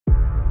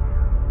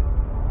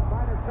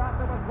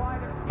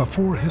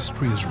Before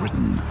history is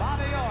written,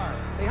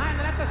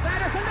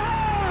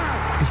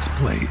 it's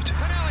played.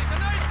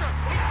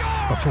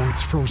 Before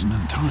it's frozen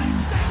in time,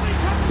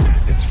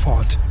 it's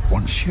fought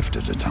one shift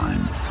at a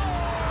time.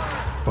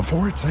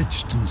 Before it's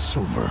etched in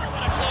silver,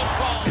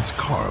 it's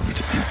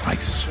carved in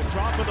ice.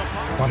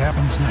 What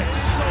happens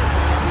next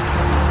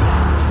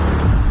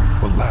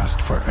will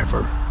last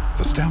forever.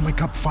 The Stanley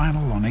Cup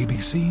Final on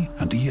ABC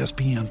and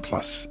ESPN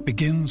Plus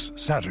begins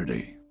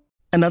Saturday.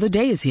 Another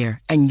day is here,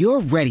 and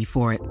you're ready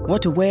for it.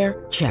 What to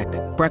wear? Check.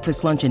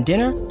 Breakfast, lunch, and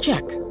dinner?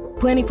 Check.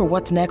 Planning for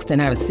what's next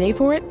and how to save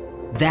for it?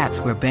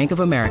 That's where Bank of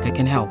America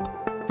can help.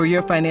 For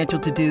your financial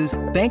to-dos,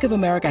 Bank of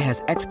America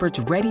has experts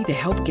ready to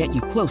help get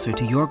you closer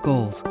to your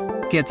goals.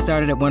 Get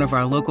started at one of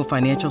our local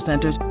financial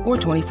centers or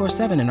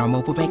 24/7 in our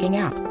mobile banking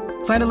app.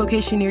 Find a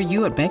location near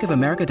you at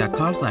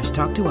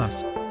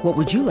bankofamerica.com/talktous. What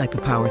would you like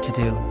the power to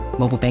do?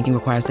 Mobile banking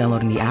requires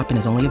downloading the app and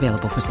is only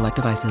available for select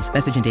devices.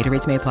 Message and data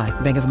rates may apply.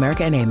 Bank of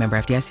America N.A., member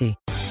FDIC.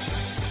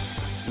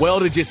 Well,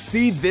 did you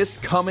see this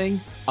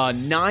coming? A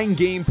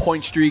 9-game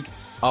point streak,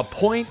 a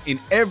point in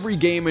every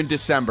game in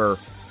December,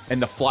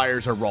 and the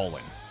Flyers are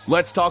rolling.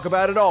 Let's talk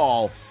about it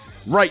all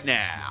right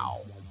now.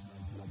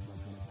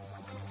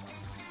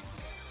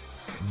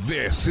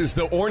 This is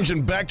the Orange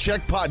and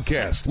Backcheck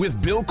Podcast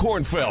with Bill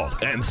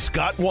Kornfeld and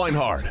Scott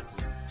Weinhardt.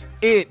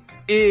 It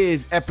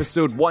is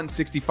episode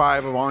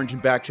 165 of Orange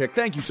and Backcheck.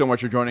 Thank you so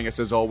much for joining us,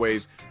 as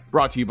always.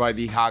 Brought to you by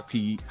the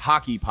Hockey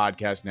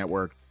Podcast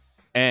Network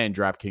and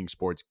DraftKings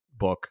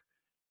Sportsbook.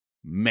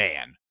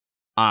 Man,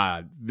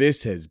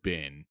 this has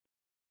been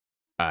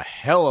a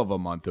hell of a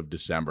month of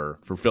December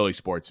for Philly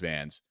sports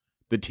fans.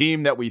 The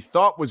team that we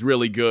thought was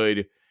really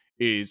good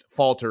is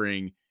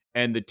faltering,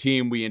 and the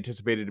team we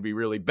anticipated to be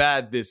really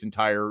bad this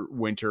entire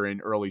winter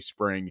and early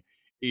spring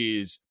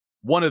is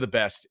one of the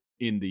best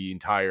in the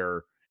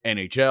entire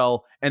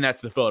NHL, and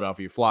that's the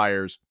Philadelphia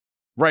Flyers,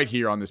 right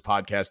here on this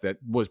podcast that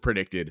was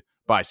predicted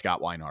by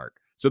Scott Weinhardt.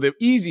 So the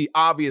easy,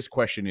 obvious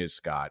question is,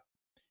 Scott,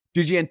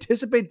 did you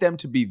anticipate them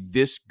to be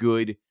this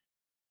good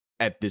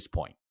at this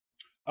point?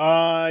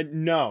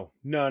 No,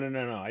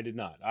 I did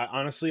not.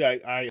 Honestly,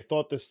 I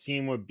thought this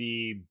team would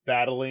be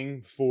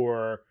battling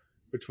for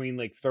between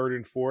like third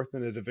and fourth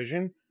in the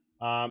division.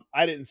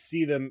 I didn't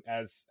see them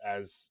as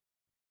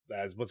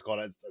what's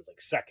called as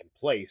like second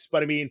place,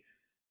 but I mean,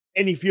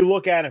 and if you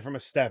look at it from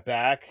a step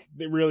back,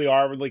 they really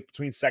are like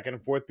between second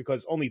and fourth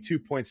because only 2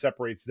 points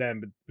separates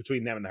them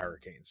between them and the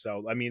Hurricanes.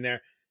 So I mean,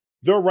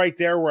 they're right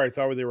there where I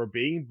thought they were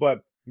being,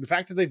 but the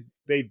fact that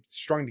they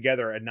strung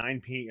together a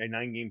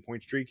 9-game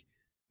point streak,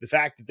 the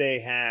fact that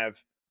they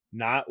have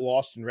not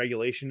lost in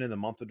regulation in the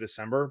month of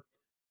December,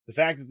 the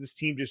fact that this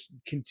team just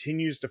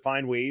continues to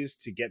find ways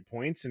to get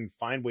points and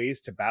find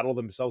ways to battle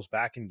themselves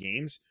back in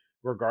games,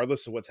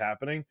 regardless of what's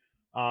happening.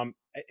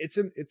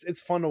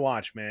 It's fun to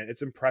watch, man.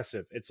 It's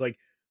impressive. It's like,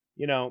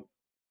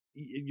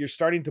 you're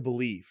starting to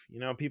believe,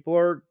 people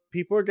are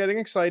getting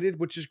excited,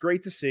 which is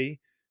great to see.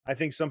 I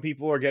think some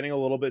people are getting a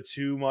little bit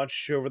too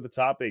much over the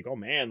top. Like, oh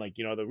man, like,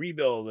 the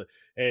rebuild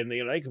and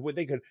they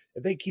could,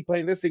 if they keep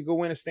playing this, they go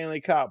win a Stanley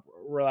Cup.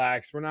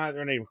 Relax. We're not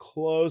even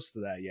close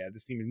to that yet.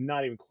 This team is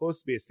not even close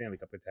to be a Stanley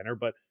Cup contender,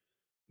 but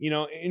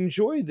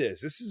enjoy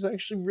this. This is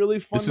actually really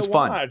fun to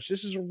watch.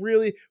 This is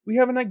really, we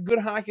haven't had good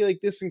hockey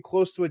like this in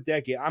close to a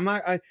decade.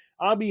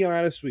 I'll be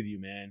honest with you,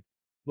 man.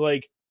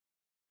 Like,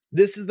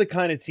 this is the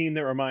kind of team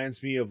that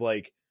reminds me of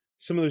like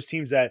some of those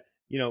teams that,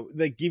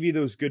 they give you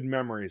those good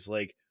memories,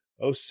 like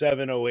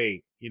 07,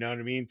 08, you know what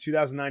I mean?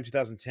 2009,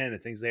 2010, the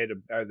things they had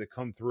to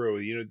come through,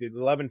 the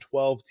 11,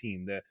 12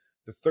 team, the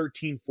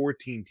 13,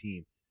 14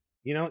 team,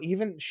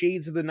 even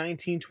shades of the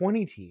 19,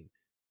 20 team.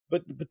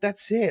 But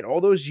that's it.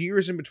 All those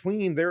years in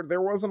between,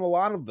 there wasn't a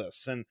lot of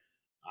this, and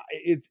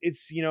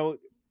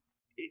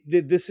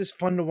this is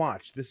fun to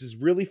watch. This is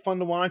really fun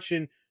to watch,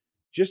 and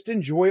just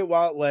enjoy it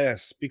while it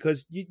lasts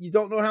because you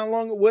don't know how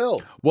long it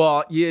will.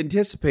 Well, you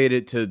anticipate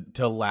it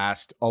to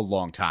last a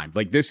long time.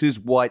 Like, this is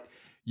what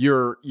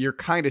you're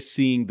kind of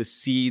seeing the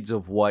seeds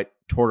of what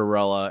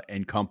Tortorella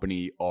and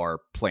company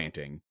are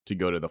planting, to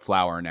go to the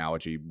flower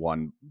analogy,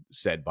 one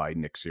said by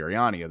Nick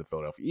Sirianni of the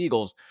Philadelphia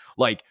Eagles.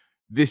 Like,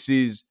 this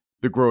is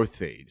the growth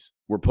phase.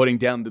 We're putting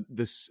down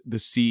the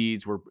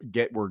seeds. We're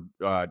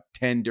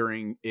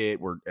tendering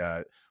it. We're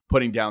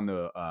putting down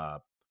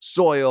the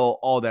soil,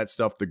 all that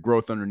stuff, the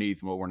growth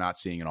underneath, and what we're not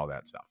seeing and all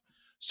that stuff.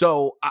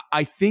 So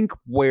I think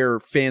where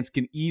fans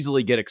can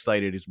easily get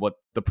excited is what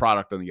the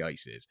product on the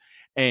ice is.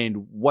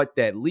 And what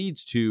that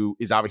leads to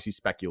is obviously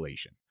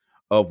speculation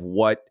of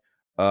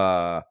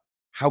how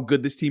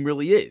good this team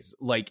really is.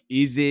 Like,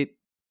 is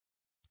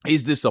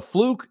this a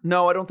fluke?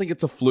 No, I don't think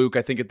it's a fluke.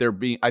 I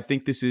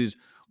think this is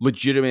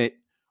legitimate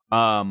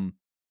lack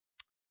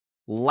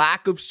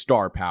of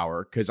star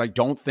power, because I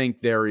don't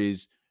think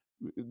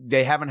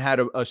they haven't had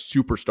a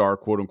superstar,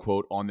 quote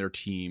unquote, on their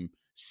team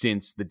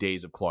since the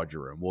days of Claude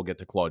Giroux. We'll get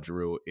to Claude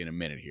Giroux in a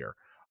minute here.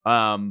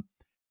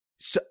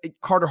 So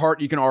Carter Hart,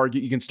 you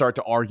can start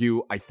to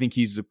argue. I think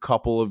he's a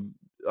couple of,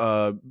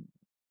 I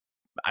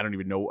don't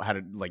even know how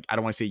to, like, I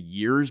don't want to say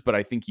years, but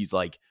I think he's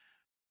like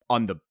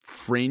on the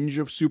fringe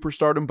of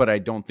superstardom, but I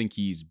don't think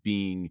he's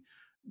being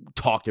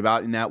talked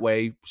about in that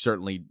way.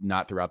 Certainly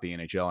not throughout the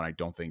NHL, and I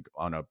don't think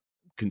on a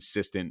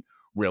consistent,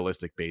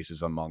 realistic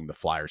basis among the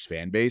Flyers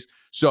fan base.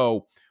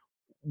 So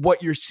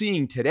what you're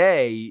seeing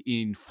today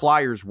in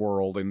Flyers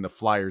world and the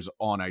Flyers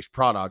on ice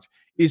product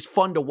is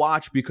fun to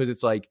watch because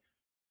it's like,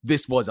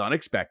 this was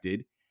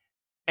unexpected.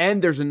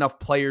 And there's enough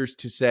players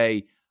to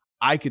say,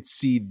 I could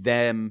see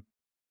them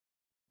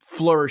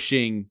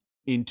flourishing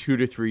in 2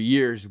 to 3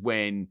 years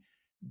when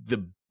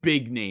the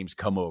big names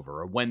come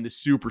over, or when the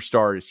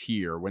superstar is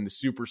here, when the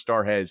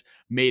superstar has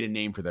made a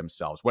name for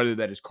themselves, whether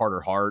that is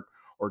Carter Hart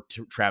or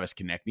Travis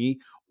Konechny,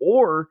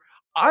 or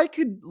I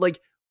could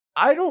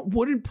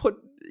wouldn't put,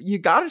 you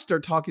got to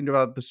start talking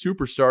about the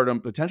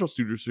superstardom, potential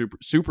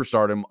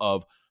superstardom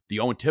of the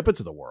Owen Tippett's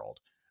of the world.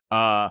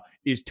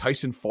 Is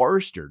Tyson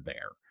Forrester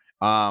there?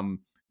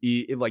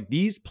 Like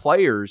these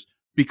players,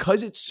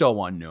 because it's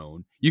so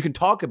unknown, you can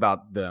talk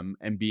about them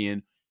and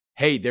being,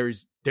 hey,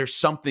 there's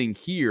something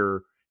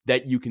here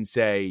that you can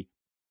say,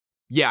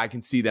 yeah, I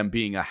can see them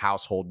being a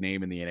household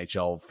name in the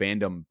NHL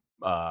fandom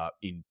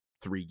in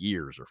 3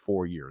 years or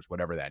 4 years,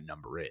 whatever that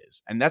number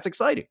is. And that's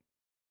exciting.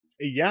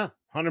 Yeah,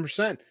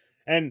 100%.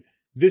 And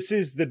this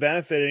is the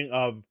benefiting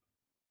of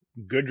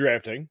good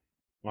drafting,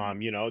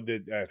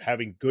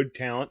 having good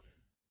talent,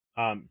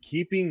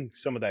 keeping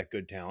some of that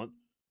good talent,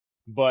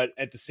 but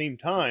at the same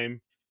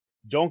time,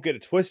 don't get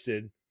it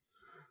twisted.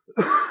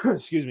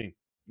 Excuse me.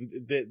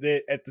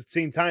 At the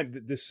same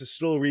time, this is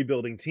still a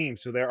rebuilding team,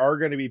 so there are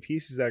going to be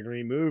pieces that are going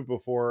to be moved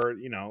before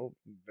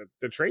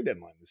the trade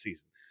deadline this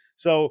season.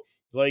 So,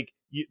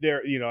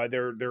 there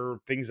are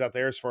things out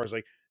there as far as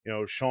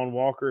Sean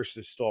Walker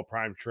is still a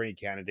prime trade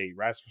candidate,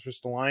 Rasmus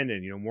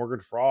Ristolainen, Morgan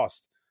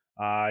Frost,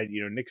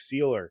 Nick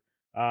Seeler,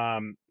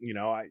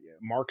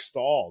 Mark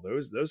Stahl.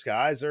 Those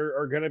guys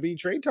are going to be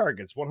trade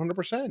targets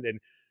 100%, and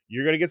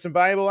you're going to get some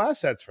valuable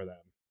assets for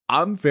them.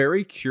 I'm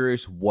very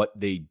curious what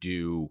they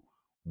do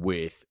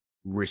with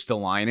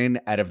Ristolainen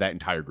out of that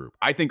entire group.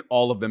 I think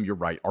all of them, you're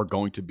right, are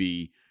going to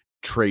be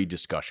trade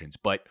discussions.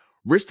 But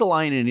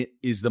Ristolainen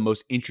is the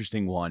most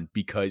interesting one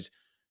because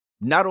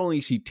not only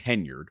is he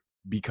tenured,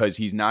 because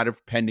he's not a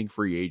pending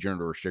free agent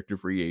or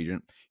restricted free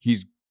agent,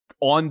 he's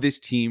on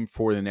this team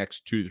for the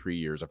next 2 to 3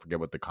 years. I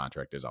forget what the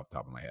contract is off the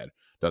top of my head.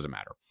 Doesn't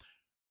matter.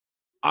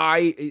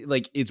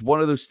 It's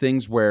one of those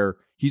things where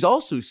he's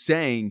also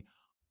saying,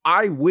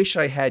 I wish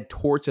I had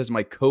Torts as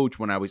my coach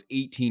when I was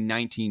 18,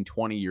 19,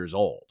 20 years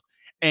old.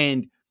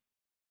 And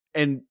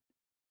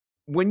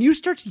when you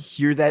start to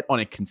hear that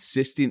on a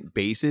consistent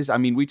basis, I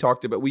mean, we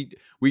touched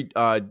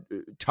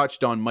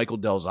on Michael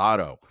Del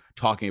Zotto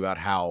talking about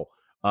how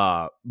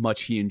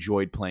much he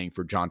enjoyed playing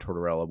for John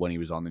Tortorella when he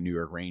was on the New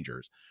York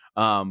Rangers.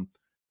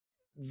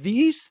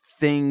 These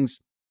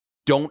things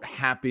don't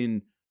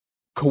happen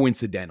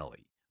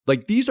coincidentally.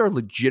 Like, these are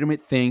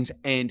legitimate things,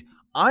 and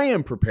I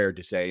am prepared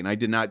to say, and I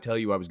did not tell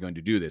you I was going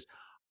to do this,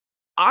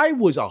 I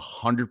was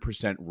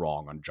 100%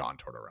 wrong on John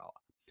Tortorella.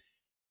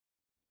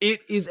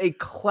 It is a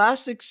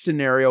classic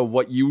scenario of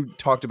what you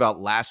talked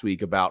about last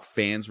week about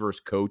fans versus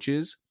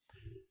coaches.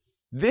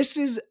 This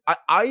is,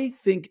 I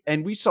think,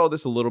 and we saw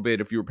this a little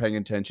bit if you were paying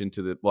attention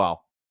to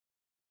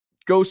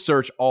go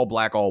search all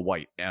black, all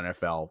white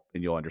NFL,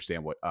 and you'll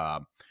understand what,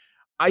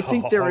 I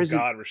think there is. Oh,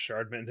 God,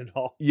 Rashard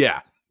Mendenhall.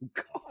 Yeah.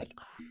 God.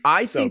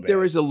 I think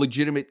there is a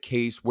legitimate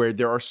case where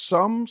there are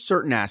some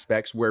certain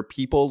aspects where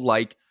people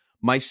like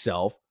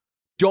myself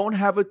don't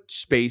have a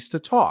space to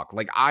talk.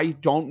 Like, I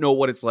don't know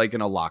what it's like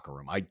in a locker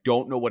room. I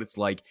don't know what it's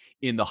like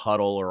in the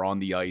huddle or on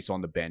the ice,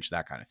 on the bench,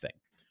 that kind of thing.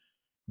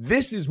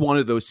 This is one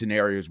of those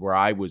scenarios where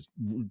I was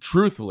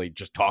truthfully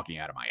just talking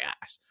out of my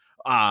ass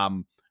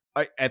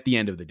at the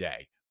end of the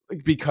day,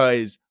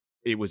 because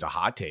it was a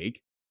hot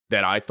take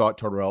that I thought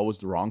Tortorella was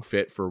the wrong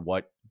fit for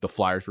what the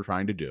Flyers were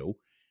trying to do.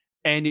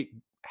 And it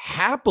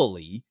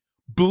happily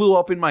blew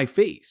up in my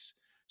face.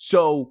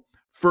 So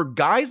for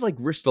guys like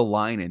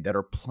Ristolainen that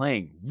are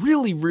playing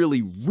really,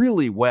 really,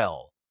 really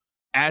well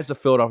as a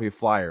Philadelphia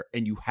Flyer,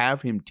 and you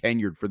have him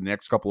tenured for the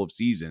next couple of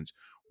seasons,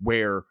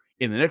 where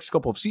in the next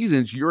couple of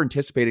seasons you're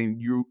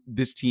anticipating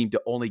this team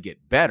to only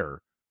get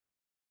better,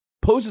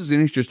 poses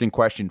an interesting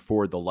question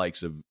for the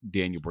likes of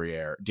Danny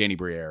Briere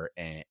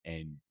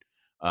and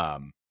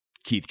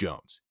Keith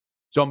Jones.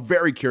 So I'm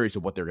very curious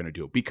of what they're going to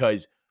do,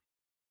 because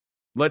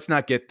let's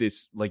not get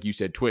this, like you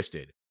said,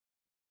 twisted.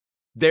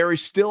 There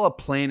is still a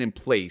plan in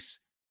place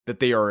that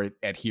they are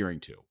adhering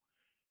to.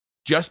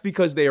 Just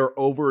because they are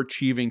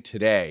overachieving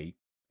today,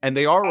 and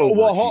they are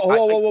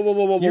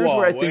overachieving. Here's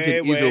where I think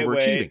it is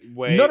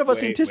overachieving. None of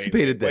us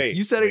anticipated this.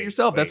 You said it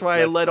yourself. That's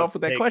why I led off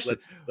with that question.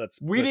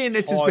 We didn't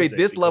anticipate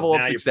this level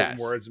of success. You're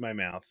putting words in my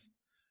mouth,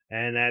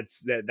 and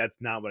that's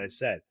not what I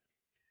said.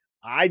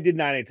 I did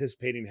not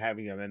anticipate him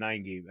having a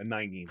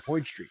 9-game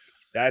point streak.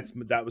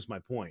 That was my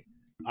point.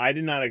 I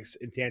did not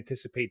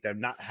anticipate them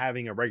not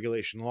having a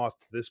regulation loss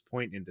to this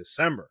point in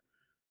December.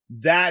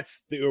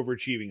 That's the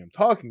overachieving I'm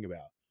talking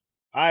about.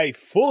 I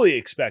fully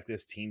expect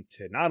this team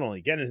to not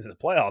only get into the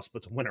playoffs,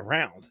 but to win a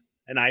round.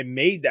 And I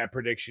made that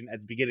prediction at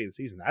the beginning of the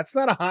season. That's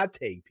not a hot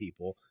take,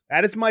 people.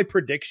 That is my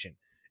prediction.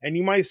 And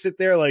you might sit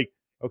there like,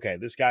 okay,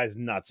 this guy's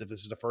nuts if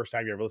this is the first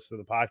time you ever listen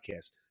to the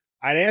podcast.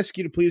 I'd ask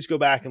you to please go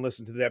back and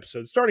listen to the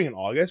episode starting in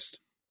August.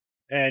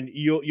 And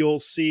you'll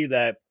see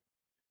that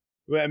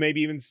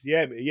maybe even,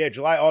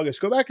 July,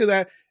 August. Go back to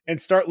that and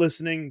start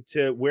listening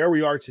to where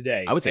we are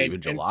today. I would say and,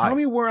 even July. And tell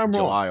me where I'm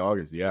wrong. July,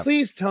 August, yeah.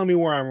 Please tell me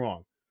where I'm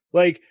wrong.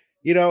 Like,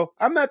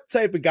 I'm not the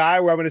type of guy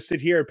where I'm going to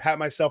sit here and pat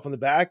myself on the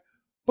back,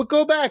 but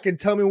go back and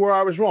tell me where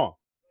I was wrong.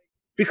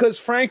 Because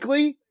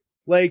frankly,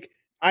 like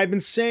I've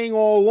been saying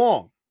all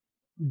along,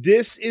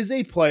 this is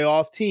a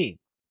playoff team.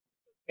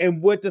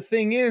 And what the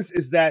thing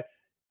is that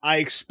I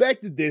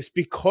expected this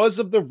because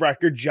of the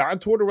record John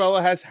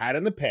Tortorella has had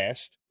in the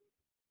past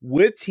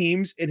with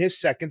teams in his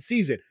second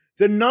season.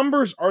 The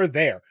numbers are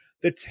there.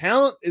 The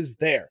talent is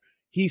there.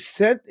 He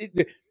said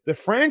the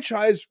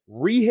franchise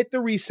hit the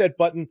reset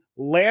button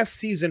last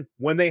season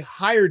when they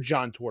hired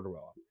John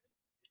Tortorella.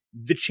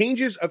 The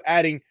changes of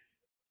adding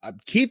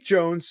Keith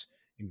Jones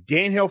and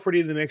Dan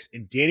Hilferty to the mix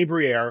and Danny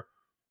Briere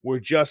were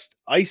just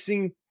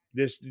icing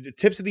the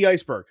tips of the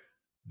iceberg.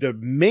 The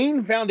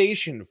main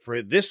foundation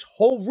for this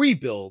whole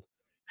rebuild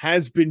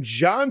has been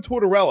John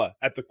Tortorella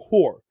at the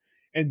core.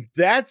 And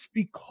that's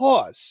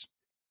because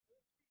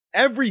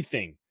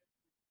everything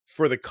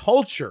for the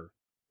culture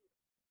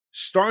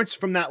starts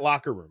from that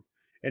locker room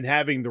and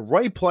having the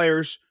right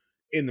players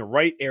in the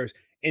right areas.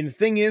 And the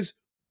thing is,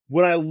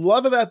 what I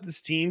love about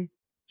this team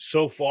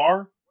so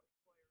far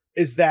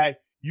is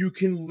that you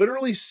can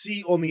literally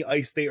see on the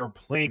ice they are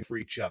playing for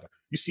each other.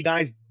 You see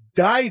guys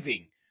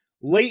diving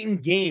late in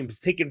games,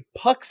 taking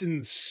pucks in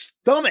the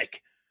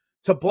stomach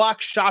to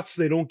block shots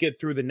so they don't get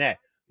through the net.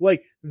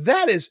 Like,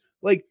 that is,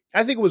 like,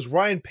 I think it was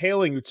Ryan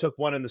Poehling who took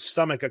one in the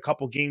stomach a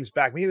couple games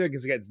back, maybe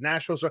against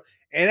Nashville.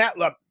 And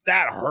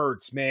that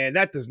hurts, man.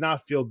 That does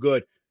not feel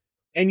good.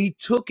 And he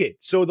took it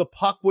so the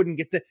puck wouldn't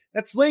get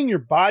that's laying your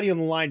body on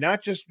the line,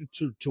 not just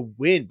to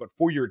win, but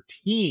for your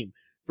team,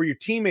 for your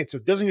teammates. So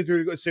it doesn't get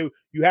through, so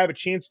you have a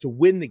chance to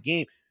win the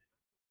game.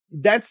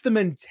 That's the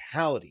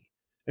mentality.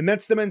 And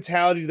that's the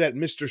mentality that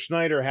Mr.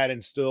 Snyder had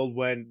instilled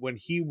when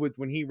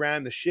he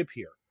ran the ship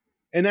here.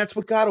 And that's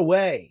what got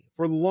away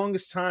for the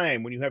longest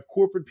time when you have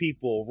corporate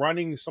people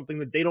running something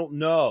that they don't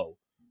know.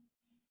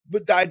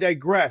 But I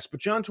digress. But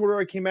John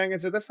Tortorella came back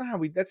and said, that's not how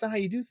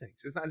you do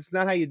things. It's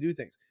not how you do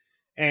things.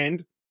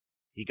 And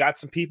he got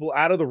some people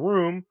out of the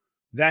room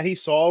that he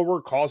saw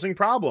were causing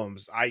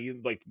problems.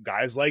 Like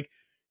guys like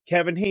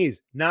Kevin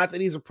Hayes. Not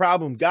that he's a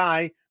problem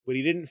guy, but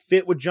he didn't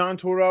fit what John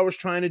Tortorella was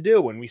trying to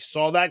do. And we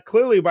saw that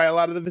clearly by a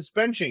lot of his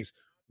benchings.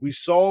 We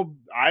saw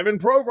Ivan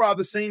Provorov,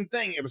 the same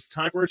thing. It was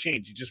time for a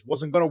change. It just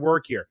wasn't going to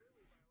work here.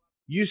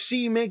 You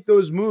see make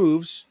those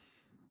moves,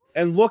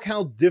 and look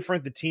how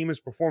different the team is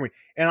performing.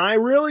 And I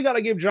really got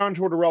to give John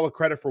Tortorella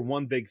credit for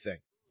one big thing.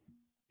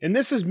 And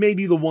this is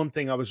maybe the one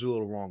thing I was a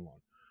little wrong on.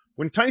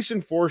 When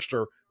Tyson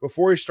Forster,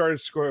 before he scored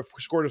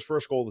his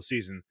first goal of the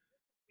season,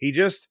 he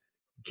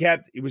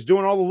was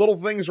doing all the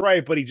little things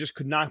right, but he just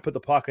could not put the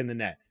puck in the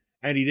net.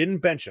 And he didn't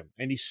bench him.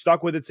 And he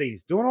stuck with it, saying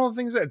he's doing all the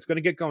things that it's going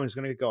to get going. It's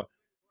going to get going.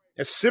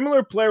 A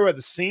similar player who had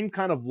the same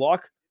kind of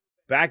luck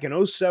back in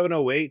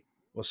 07-08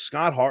 was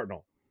Scott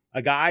Hartnell,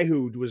 a guy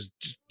who was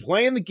just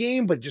playing the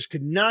game but just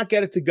could not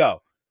get it to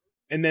go.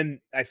 And then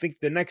I think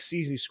the next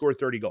season he scored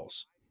 30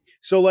 goals.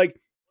 So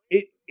like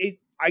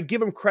I give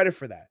him credit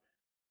for that.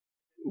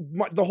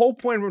 The whole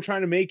point I'm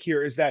trying to make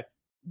here is that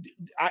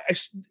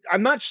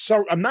I'm not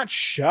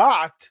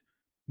shocked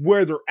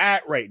where they're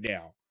at right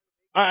now.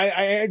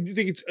 I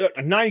think it's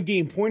a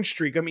 9-game point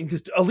streak. I mean,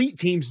 the elite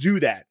teams do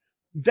that.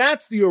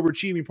 That's the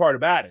overachieving part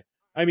about it.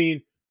 I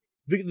mean,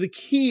 the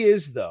key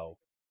is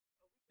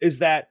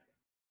that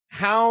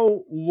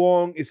how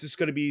long is this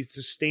going to be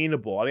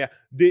sustainable? I mean,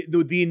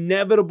 the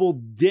inevitable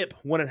dip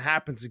when it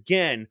happens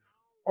again,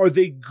 are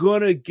they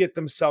going to get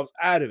themselves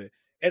out of it?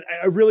 And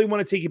I really want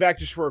to take you back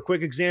just for a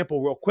quick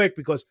example real quick,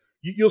 because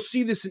you'll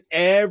see this in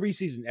every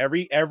season,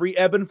 every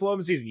ebb and flow of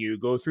the season. You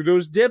go through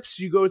those dips,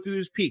 you go through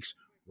those peaks.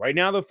 Right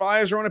now, the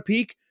Flyers are on a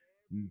peak.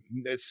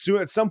 At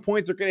some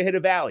point, they're going to hit a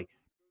valley.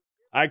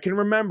 I can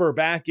remember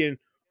back in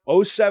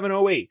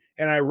 07-08,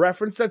 and I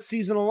reference that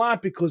season a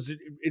lot because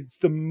it's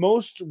the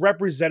most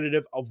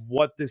representative of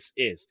what this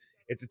is.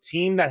 It's a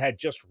team that had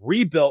just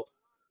rebuilt,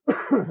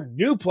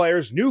 new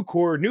players, new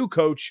core, new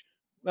coach,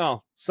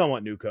 well,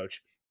 somewhat new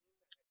coach,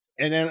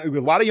 and then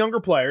a lot of younger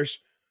players,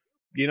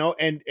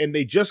 and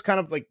they just kind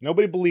of like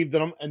nobody believed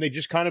in them, and they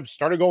just kind of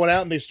started going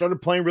out and they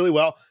started playing really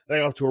well. They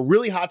got off to a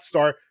really hot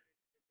start,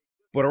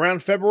 but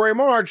around February,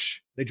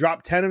 March, they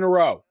dropped 10 in a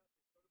row.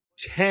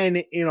 10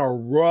 in a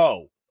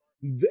row.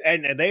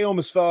 And they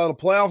almost fell out of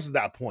the playoffs at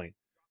that point.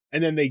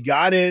 And then they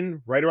got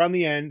in right around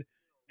the end,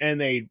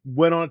 and they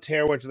went on a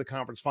tear, went to the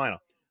conference final.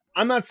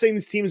 I'm not saying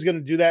this team is going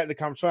to do that in the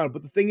conference final,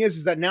 but the thing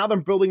is that now they're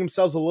building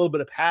themselves a little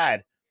bit of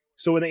pad.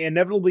 So when they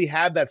inevitably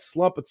have that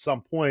slump at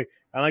some point,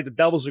 and like the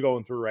Devils are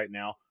going through right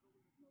now,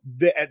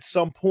 at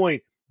some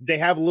point, they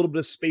have a little bit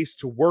of space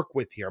to work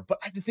with here. But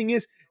the thing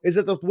is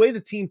that the way the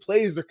team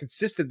plays, they're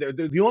consistent. They're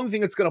the only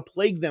thing that's going to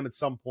plague them at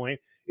some point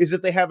is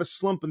that they have a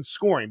slump in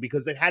scoring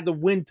because they've had to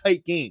win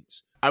tight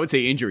games. I would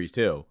say injuries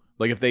too.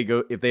 Like if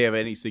they have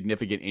any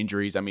significant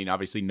injuries, I mean,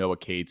 obviously Noah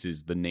Cates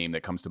is the name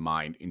that comes to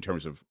mind in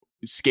terms of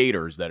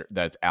skaters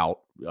that's out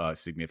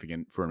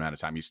significant for an amount of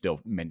time. He's still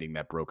mending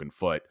that broken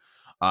foot.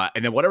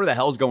 And then whatever the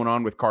hell's going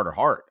on with Carter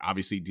Hart,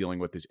 obviously dealing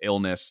with his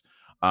illness.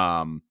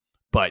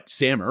 But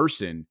Sam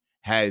Ersson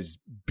has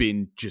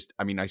been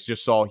I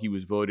just saw he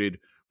was voted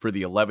for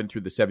the 11th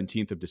through the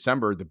 17th of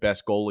December, the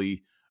best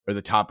goalie or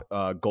the top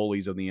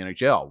goalies of the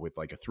NHL with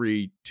like a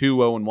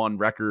 3-2-0-1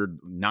 record,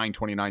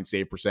 929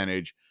 save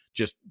percentage,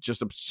 just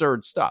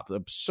absurd stuff,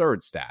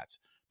 absurd stats.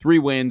 3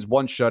 wins,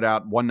 1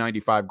 shutout,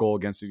 195 goal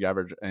against the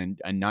average, and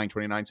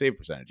 929 save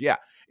percentage. Yeah,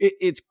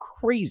 it's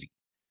crazy.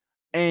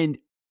 And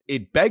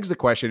it begs the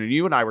question, and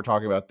you and I were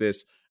talking about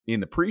this in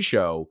the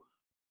pre-show,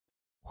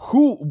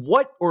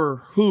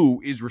 who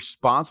is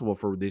responsible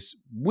for this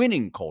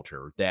winning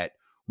culture that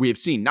we have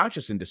seen, not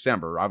just in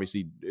December,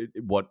 obviously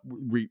what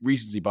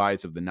recency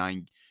bias of the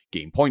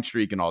 9-game point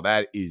streak and all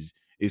that is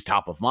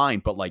top of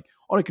mind, but like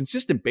on a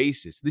consistent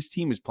basis, this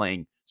team is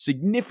playing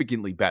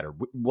significantly better.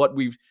 What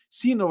we've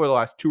seen over the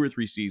last 2 or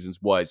 3 seasons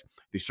was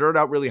they started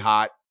out really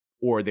hot,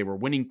 or they were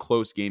winning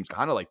close games,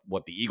 kind of like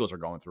what the Eagles are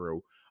going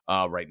through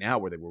right now,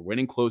 where they were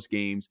winning close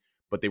games,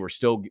 but they were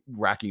still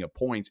racking up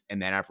points.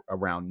 And then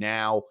around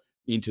now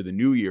into the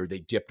new year, they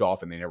dipped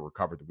off and they never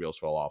recovered. The wheels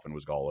fell off and it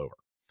was all over.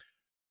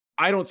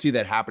 I don't see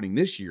that happening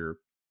this year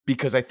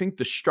because I think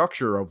the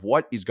structure of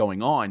what is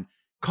going on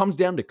comes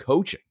down to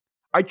coaching.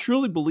 I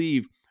truly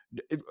believe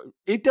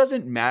it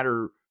doesn't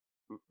matter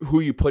who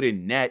you put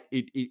in net.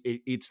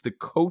 It's the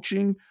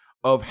coaching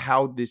of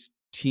how this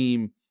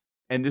team,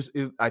 and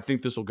I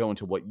think this will go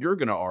into what you're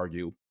going to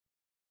argue,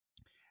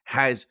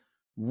 has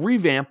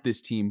revamped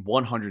this team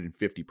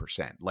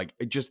 150%. Like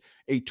just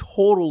a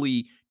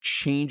totally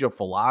change of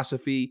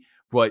philosophy,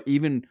 but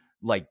even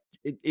like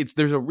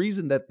there's a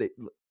reason that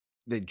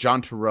that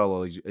John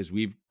Tortorella, as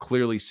we've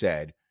clearly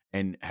said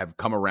and have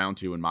come around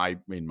to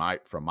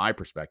from my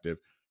perspective,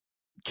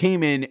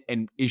 came in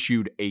and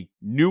issued a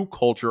new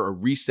culture, a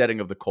resetting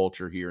of the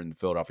culture here in the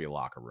Philadelphia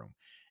locker room.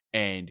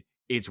 And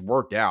it's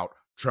worked out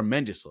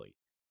tremendously.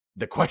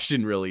 The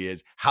question really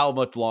is how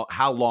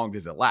long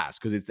does it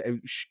last? Because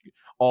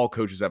all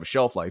coaches have a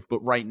shelf life, but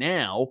right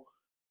now,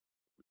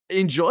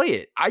 enjoy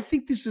it. I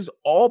think this is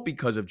all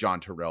because of John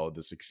Tortorella,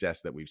 the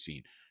success that we've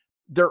seen.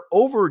 They're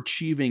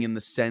overachieving in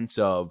the sense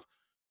of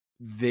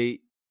they're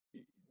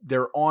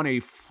on a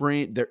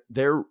frame.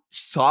 They're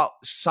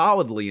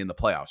solidly in the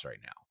playoffs right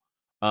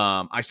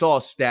now. I saw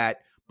a stat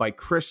by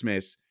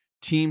Christmas,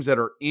 teams that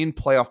are in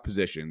playoff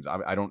positions.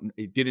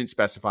 It didn't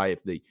specify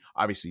if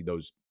obviously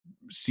those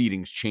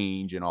seedings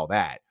change and all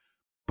that.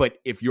 But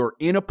if you're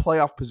in a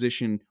playoff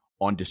position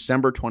on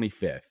December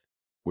 25th,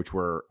 which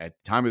we're at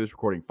the time of this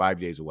recording 5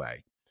 days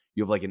away,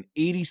 you have like an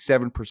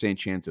 87%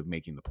 chance of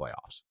making the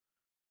playoffs.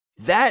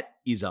 That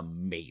is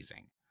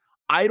amazing.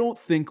 I don't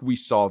think we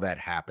saw that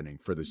happening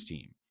for this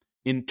team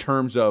in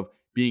terms of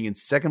being in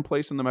second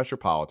place in the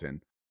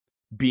Metropolitan,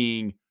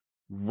 being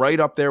right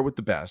up there with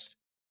the best,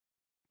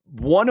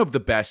 one of the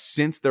best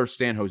since their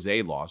San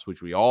Jose loss,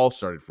 which we all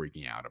started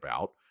freaking out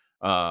about,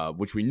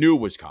 which we knew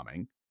was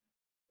coming.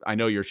 I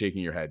know you're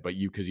shaking your head, but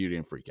because you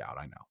didn't freak out,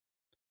 I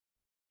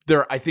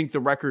know. I think the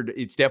record,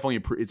 it's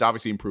it's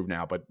obviously improved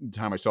now, but the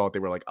time I saw it, they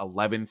were like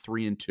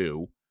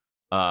 11-3-2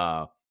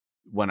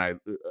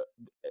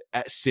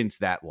 since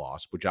that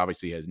loss, which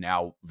obviously has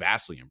now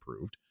vastly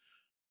improved,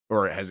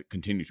 or has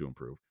continued to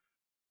improve.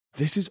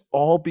 This is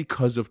all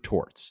because of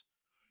Torts.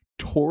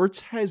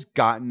 Torts has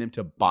gotten them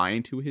to buy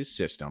into his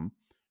system,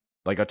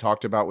 like I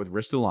talked about with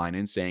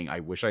Ristolainen, saying, I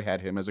wish I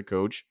had him as a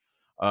coach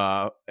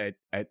at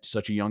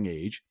such a young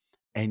age,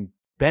 and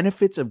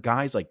benefits of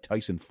guys like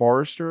Tyson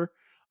Forrester,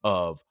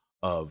 of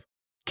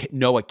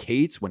Noah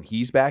Cates when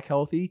he's back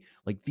healthy.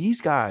 Like, these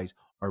guys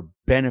are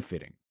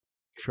benefiting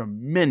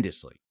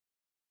tremendously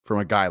from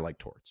a guy like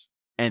Torts.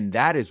 And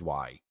that is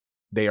why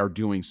they are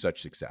doing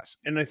such success.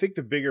 And I think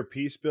the bigger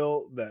piece,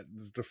 Bill, that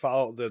to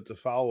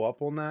follow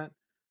up on that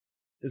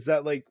is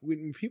that, like,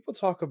 when people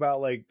talk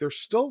about, like, they're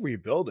still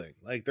rebuilding,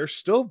 like, they're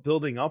still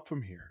building up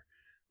from here.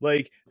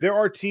 Like, there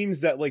are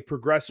teams that, like,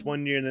 progress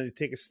one year and then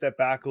take a step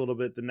back a little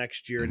bit the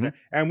next year. Mm-hmm.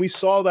 And we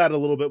saw that a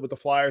little bit with the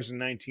Flyers in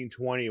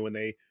 1920 when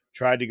they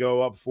tried to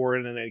go up for it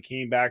and then they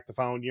came back the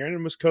following year, and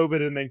it was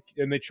COVID,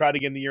 and they tried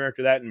again the year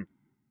after that, and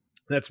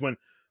that's when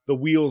the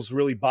wheels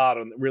really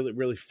bottomed,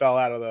 really fell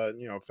out of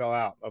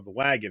the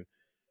wagon.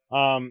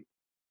 But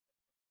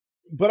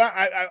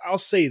I'll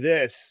say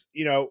this,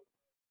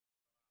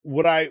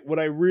 what I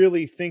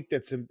really think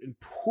that's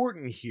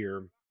important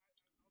here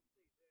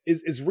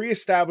is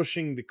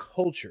reestablishing the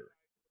culture.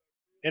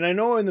 And I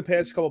know in the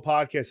past couple of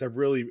podcasts I've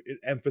really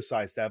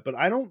emphasized that, but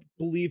I don't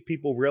believe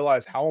people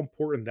realize how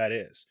important that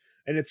is.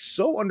 And it's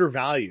so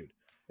undervalued.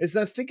 Is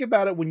that, think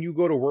about it when you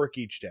go to work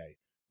each day.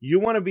 You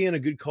want to be in a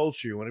good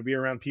culture. You want to be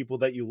around people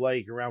that you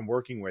like, around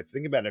working with.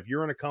 Think about it. If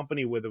you're in a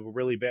company with a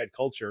really bad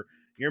culture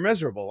you're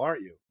miserable,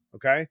 aren't you?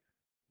 Okay.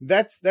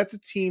 That's a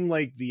team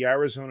like the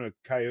Arizona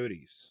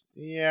Coyotes.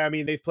 Yeah, I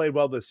mean, they've played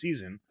well this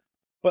season,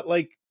 but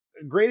like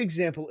a great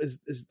example is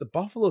the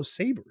Buffalo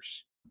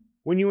Sabres.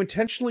 When you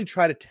intentionally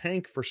try to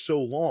tank for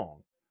so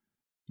long,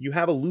 you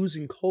have a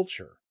losing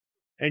culture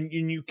and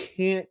you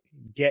can't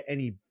get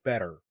any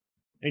better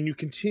and you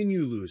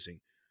continue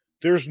losing.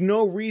 There's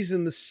no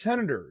reason the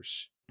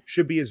Senators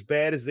should be as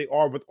bad as they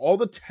are with all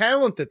the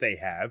talent that they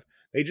have.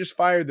 They just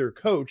fired their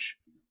coach.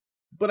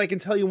 But I can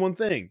tell you one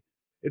thing.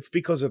 It's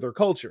because of their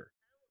culture.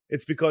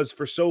 It's because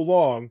for so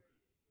long,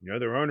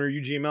 their owner,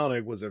 Eugene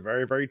Melnyk, was a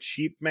very, very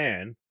cheap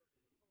man.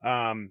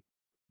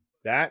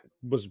 That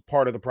was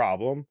part of the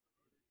problem.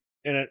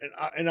 And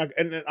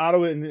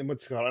Ottawa, and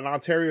what's called an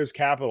Ontario's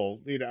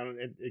capital, they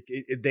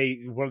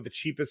one of the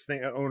cheapest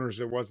owners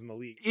there was in the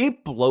league.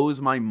 It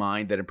blows my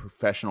mind that in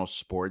professional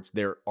sports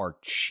there are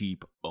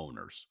cheap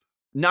owners,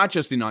 not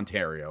just in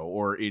Ontario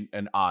or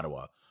in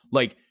Ottawa.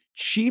 Like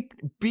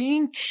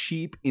being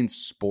cheap in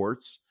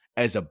sports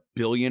as a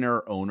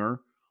billionaire owner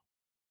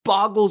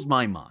boggles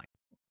my mind.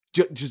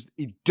 Just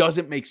it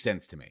doesn't make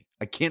sense to me.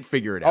 I can't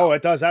figure it out. Oh,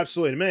 it does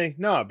absolutely to me.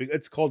 No,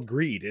 it's called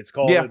greed. It's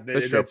called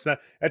that's true. It's not.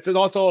 That's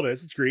all it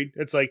is. It's greed.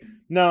 It's like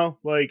no,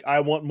 like I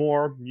want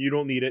more. You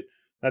don't need it.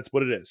 That's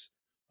what it is.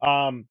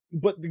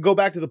 But to go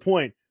back to the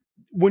point,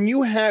 when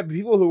you have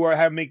people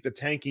who make the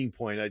tanking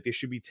point, like they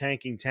should be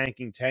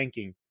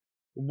tanking.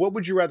 What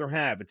would you rather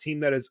have? A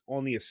team that is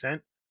on the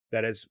ascent,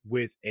 that is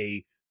with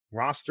a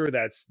roster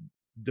that's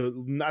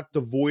not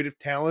devoid of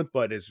talent,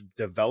 but is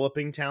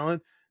developing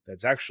talent,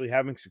 that's actually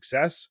having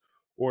success,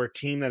 or a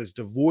team that is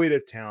devoid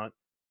of talent,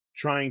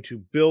 trying to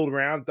build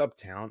round up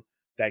talent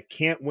that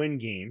can't win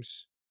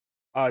games,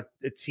 a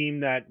team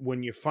that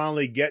when you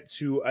finally get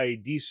to a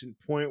decent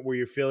point where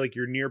you feel like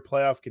you're near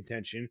playoff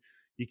contention,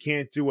 you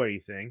can't do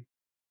anything.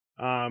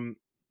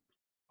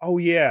 Oh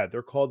yeah,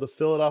 they're called the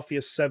Philadelphia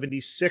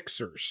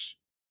 76ers.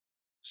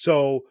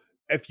 So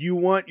if you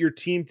want your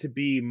team to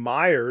be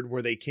mired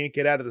where they can't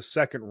get out of the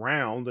second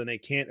round and they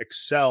can't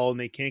excel and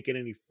they can't get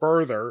any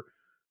further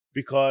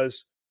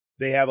because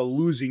they have a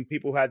losing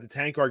people who had the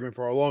tank argument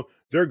for a long,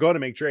 they're going to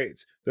make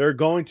trades. They're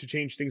going to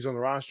change things on the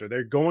roster.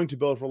 They're going to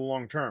build for the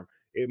long term.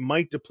 It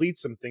might deplete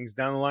some things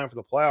down the line for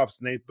the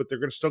playoffs, but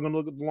they're still going to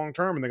look at the long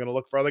term and they're going to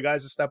look for other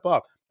guys to step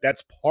up.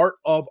 That's part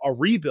of a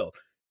rebuild.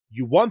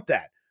 You want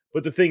that.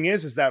 But the thing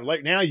is that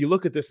right now you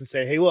look at this and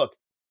say, hey, look,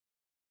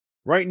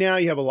 right now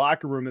you have a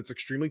locker room that's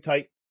extremely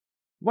tight.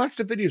 Watch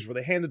the videos where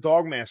they hand the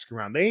dog mask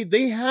around.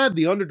 They have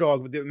the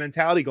underdog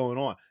mentality going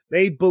on.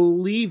 They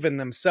believe in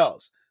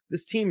themselves.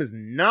 This team is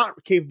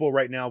not capable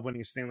right now of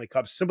winning a Stanley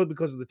Cup simply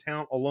because of the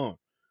talent alone.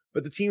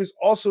 But the team is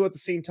also at the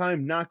same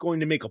time not going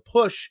to make a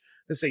push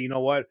to say, you know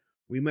what,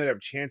 we might have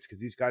a chance because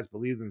these guys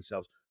believe in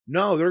themselves.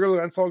 No, they're going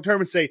to look at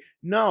long-term and say,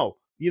 no,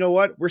 you know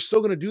what, we're still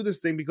going to do this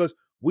thing because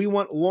we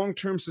want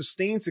long-term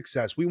sustained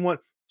success. We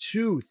want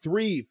 2,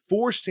 3,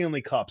 4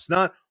 Stanley Cups,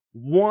 not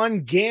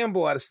one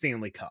gamble at a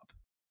Stanley Cup.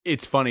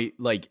 It's funny,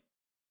 like,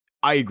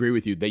 I agree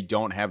with you. They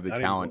don't have the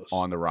talent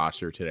on the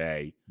roster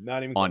today,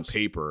 not even on close.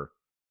 paper,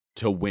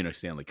 to win a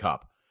Stanley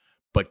Cup.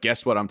 But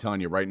guess what I'm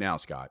telling you right now,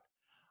 Scott?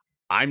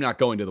 I'm not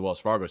going to the Wells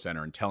Fargo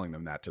Center and telling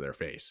them that to their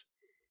face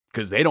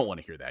because they don't want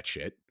to hear that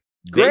shit.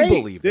 Great. They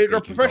believe that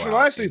they're professional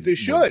athletes. They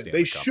should.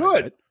 They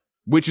should.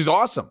 Which is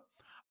awesome.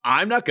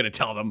 I'm not going to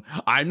tell them.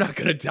 I'm not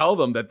going to tell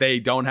them that they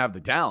don't have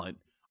the talent.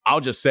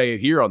 I'll just say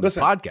it here on this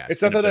podcast.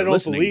 It's not that I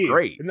don't believe.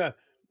 Great.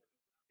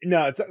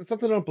 No, it's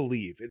something I don't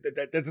believe.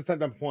 That's not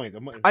the point.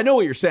 I know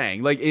what you're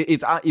saying. Like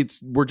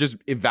it's we're just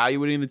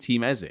evaluating the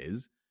team as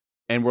is,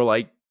 and we're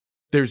like,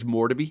 there's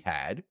more to be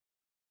had,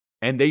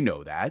 and they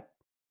know that,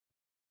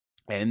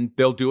 and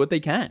they'll do what they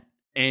can,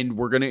 and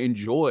we're gonna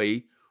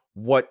enjoy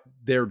what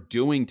they're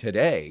doing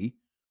today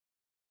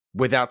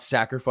without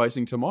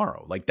sacrificing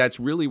tomorrow. Like that's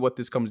really what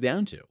this comes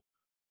down to,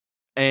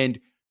 and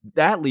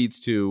that leads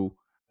to.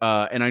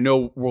 And I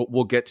know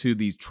we'll get to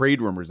these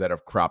trade rumors that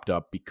have cropped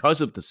up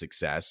because of the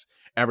success.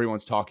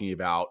 Everyone's talking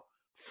about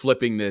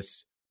flipping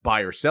this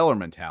buyer-seller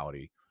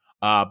mentality.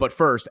 But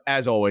first,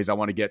 as always, I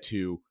want to get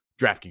to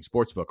DraftKings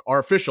Sportsbook, our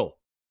official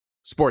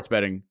sports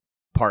betting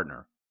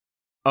partner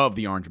of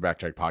the Orange and Black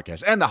Check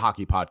podcast and the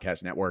Hockey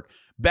Podcast Network.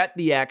 Bet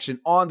the action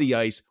on the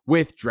ice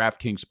with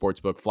DraftKings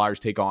Sportsbook. Flyers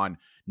take on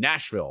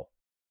Nashville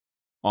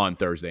on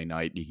Thursday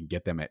night. You can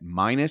get them at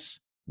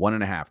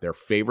 -1.5. They're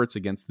favorites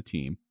against the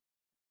team.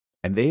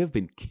 And they have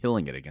been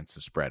killing it against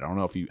the spread. I don't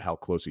know how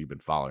closely you've been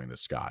following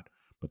this, Scott,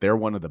 but they're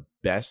one of the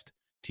best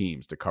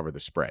teams to cover the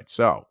spread.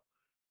 So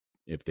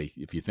if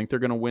you think they're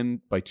going to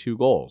win by 2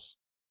 goals,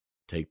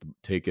 take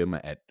them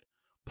at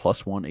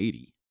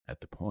 +180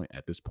 at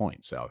this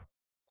point. So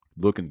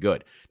looking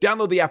good.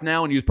 Download the app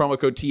now and use promo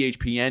code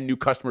THPN. New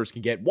customers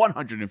can get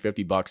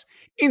 $150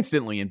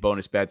 instantly in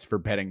bonus bets for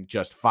betting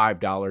just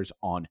 $5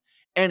 on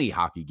any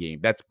hockey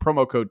game. That's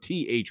promo code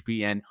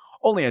THPN,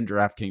 only on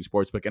DraftKings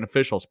Sportsbook, an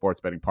official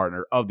sports betting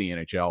partner of the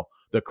NHL.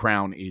 The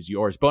crown is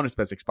yours. Bonus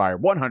bets expire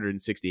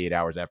 168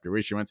 hours after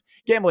issuance.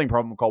 Gambling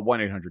problem, call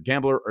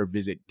 1-800-GAMBLER or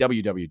visit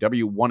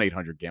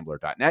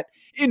www.1800gambler.net.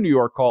 In New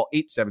York, call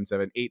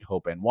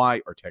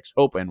 877-8-HOPE-NY or text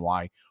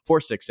HOPE-NY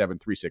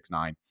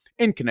 467-369.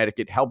 In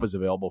Connecticut, help is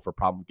available for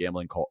problem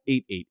gambling. Call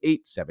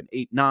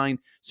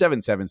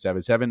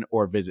 888-789-7777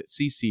 or visit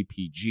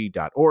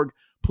ccpg.org.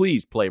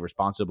 Please play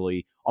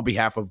responsibly. On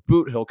behalf of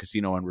Boot Hill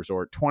Casino and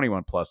Resort,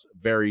 21 plus,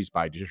 varies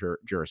by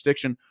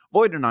jurisdiction.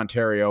 Void in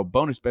Ontario.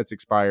 Bonus bets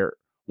expire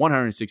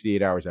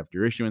 168 hours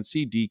after issuance.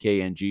 See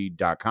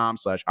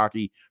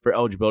dkng.com/hockey for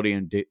eligibility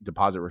and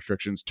deposit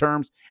restrictions,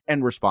 terms,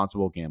 and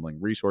responsible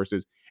gambling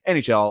resources.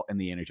 NHL and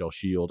the NHL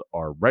Shield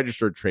are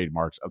registered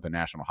trademarks of the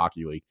National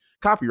Hockey League.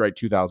 Copyright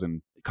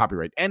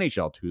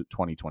NHL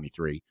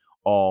 2023.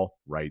 All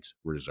rights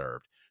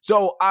reserved.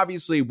 So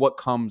obviously what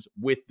comes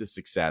with the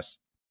success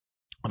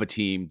of a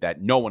team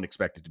that no one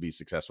expected to be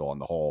successful on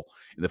the whole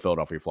in the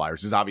Philadelphia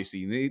Flyers is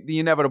obviously the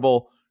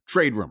inevitable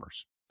trade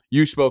rumors.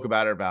 You spoke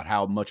about it, about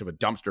how much of a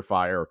dumpster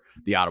fire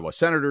the Ottawa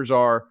Senators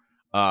are.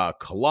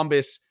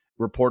 Columbus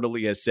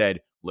reportedly has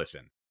said,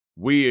 listen,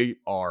 we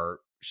are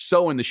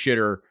so in the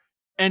shitter,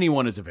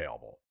 anyone is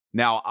available.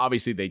 Now,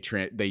 obviously, they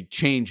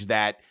changed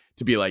that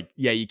to be like,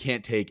 yeah, you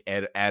can't take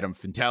Adam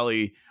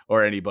Fantilli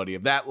or anybody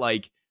of that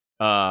like,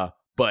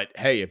 but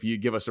hey, if you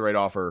give us the right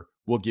offer,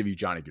 we'll give you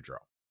Johnny Gaudreau.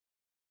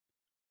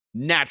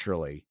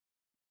 Naturally,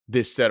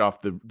 this set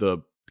off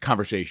the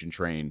conversation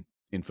train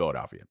in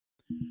Philadelphia.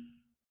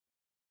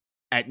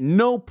 At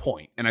no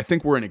point, and I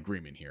think we're in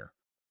agreement here,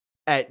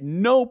 at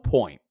no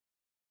point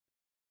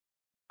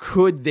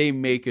could they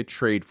make a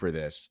trade for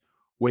this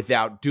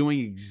without doing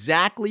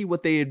exactly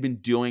what they had been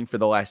doing for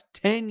the last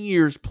 10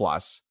 years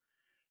plus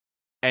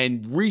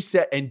and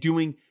reset and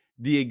doing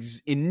the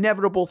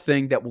inevitable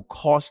thing that will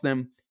cost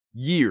them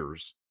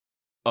years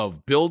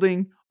of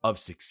building, of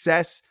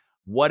success,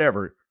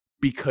 whatever,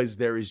 because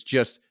there is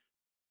just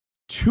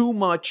too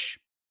much.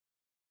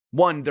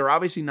 One, they're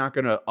obviously not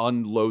going to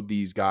unload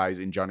these guys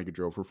in Johnny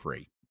Gaudreau for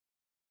free.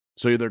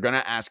 So they're going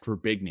to ask for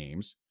big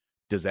names.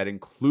 Does that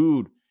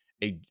include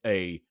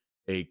a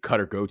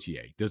Cutter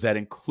Gauthier? Does that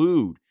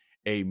include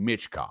a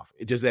Michkov?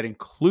 Does that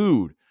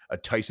include a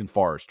Tyson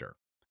Forrester?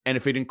 And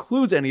if it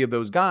includes any of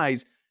those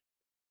guys,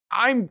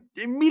 I'm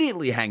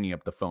immediately hanging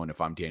up the phone if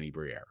I'm Danny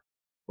Briere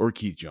or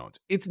Keith Jones.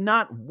 It's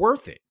not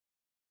worth it.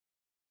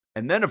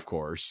 And then, of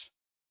course,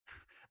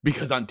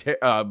 because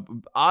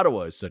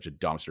Ottawa is such a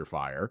dumpster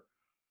fire,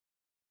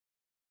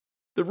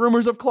 the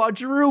rumors of Claude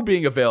Giroux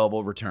being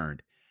available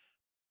returned.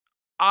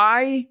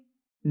 I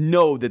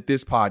know that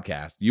this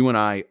podcast, you and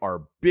I,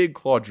 are big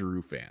Claude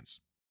Giroux fans.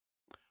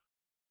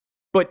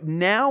 But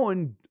now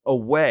in a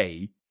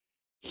way,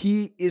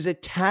 he is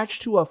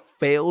attached to a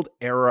failed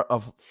era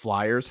of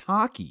Flyers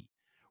hockey.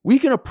 We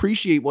can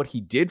appreciate what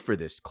he did for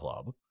this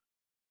club,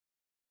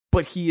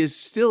 but he is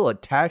still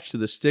attached to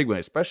the stigma,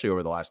 especially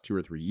over the last 2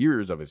 or 3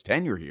 years of his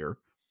tenure here.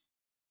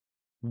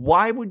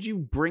 Why would you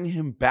bring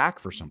him back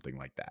for something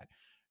like that?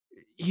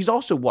 He's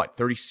also,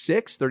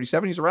 36,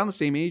 37? He's around the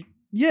same age.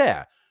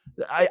 Yeah.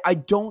 I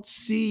don't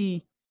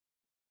see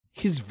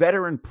his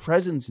veteran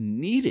presence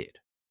needed.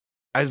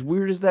 As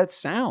weird as that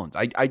sounds.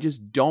 I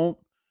just don't.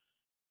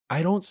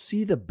 I don't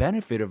see the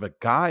benefit of a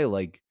guy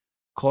like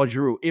Claude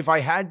Giroux. If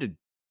I had to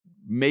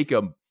make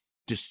a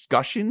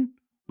discussion,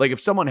 like if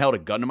someone held a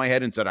gun to my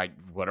head and said,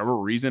 whatever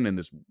reason in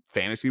this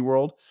fantasy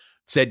world,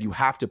 said you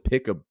have to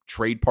pick a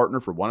trade partner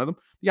for one of them,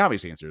 the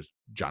obvious answer is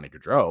Johnny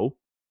Gaudreau.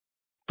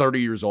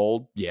 30 years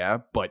old, yeah,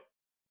 but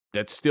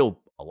that's still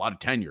a lot of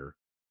tenure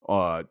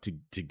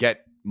to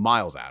get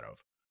miles out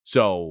of.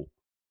 So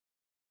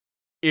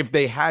if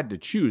they had to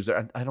choose,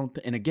 I don't,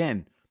 and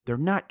again, they're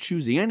not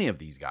choosing any of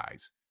these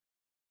guys,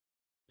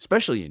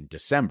 especially in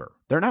December.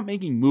 They're not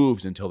making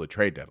moves until the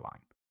trade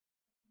deadline.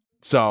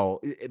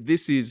 So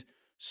this is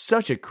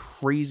such a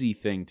crazy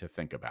thing to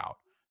think about,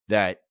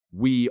 that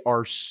we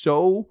are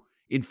so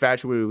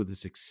infatuated with the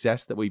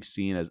success that we've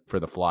seen for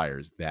the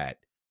Flyers that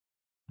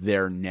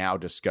they're now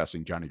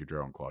discussing Johnny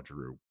Gaudreau and Claude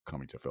Giroux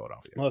coming to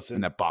Philadelphia. Listen,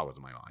 and that boggles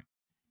my mind.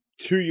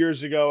 2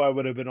 years ago, I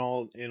would have been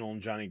all in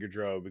on Johnny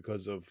Gaudreau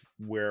because of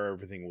where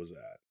everything was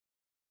at.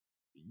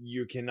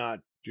 You cannot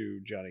do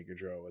Johnny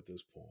Gaudreau at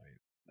this point.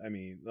 I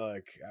mean,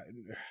 like,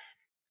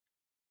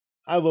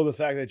 I love the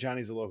fact that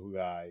Johnny's a local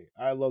guy.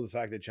 I love the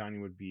fact that Johnny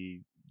would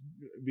be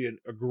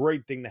a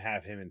great thing to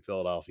have him in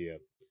Philadelphia.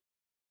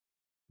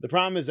 The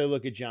problem is I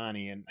look at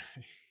Johnny and,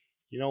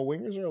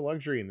 wingers are a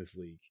luxury in this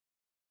league.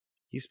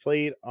 He's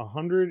played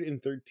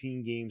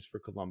 113 games for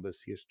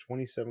Columbus. He has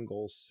 27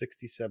 goals,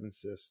 67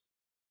 assists,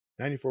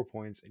 94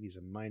 points, and he's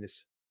a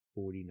minus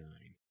 49.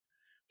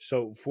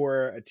 So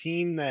for a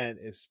team that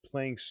is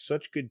playing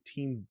such good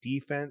team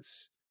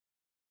defense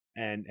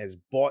and has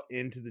bought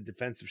into the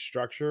defensive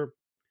structure,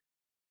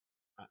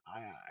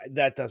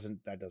 that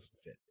doesn't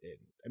fit in.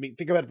 I mean,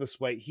 think about it this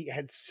way: he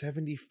had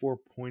 74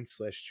 points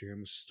last year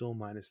and was still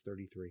minus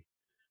 33.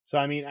 So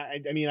I mean,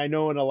 I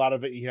know in a lot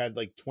of it he had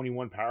like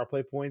 21 power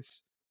play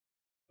points.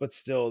 but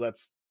still,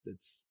 that's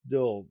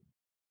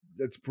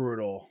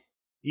brutal.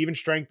 Even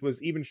strength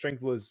was, even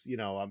strength, power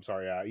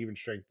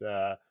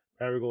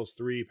goals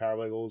 3, power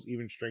play goals,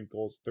 even strength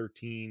goals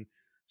 13.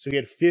 So he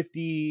had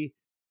 50,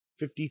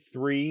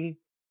 53.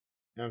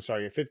 I'm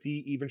sorry,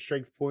 50 even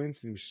strength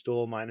points, and he was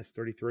still minus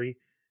 33.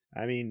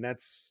 I mean,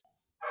 that's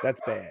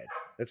bad.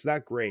 That's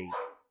not great.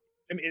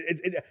 I mean,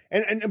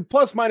 and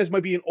plus minus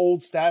might be an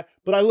old stat,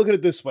 but I look at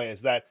it this way: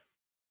 is that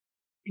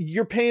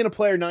you're paying a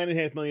player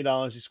 $9.5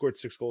 million. He scored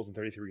 6 goals in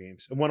 33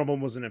 games, and one of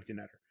them was an empty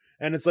netter.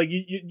 And it's like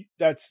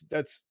that's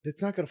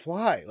not gonna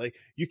fly. Like,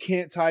 you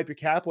can't tie up your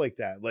cap like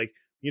that. Like,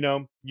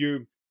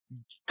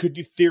 could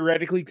you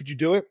theoretically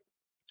do it?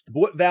 But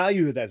what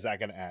value is that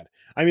going to add?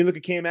 I mean, look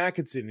at Cam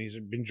Atkinson. He's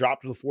been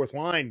dropped to the 4th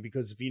line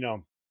because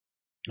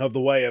of the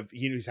way of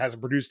he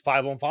hasn't produced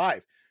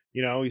 5-on-5.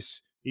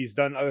 He's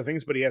done other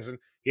things, but he has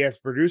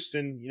produced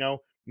and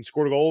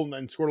scored a goal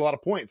and scored a lot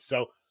of points.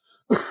 So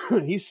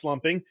he's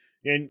slumping,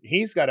 and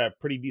he's got a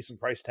pretty decent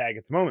price tag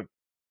at the moment.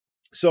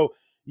 So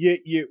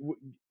the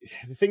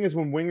thing is,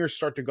 when wingers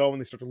start to go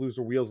and they start to lose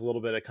their wheels a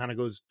little bit, it kind of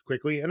goes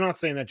quickly. I'm not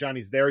saying that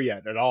Johnny's there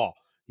yet at all.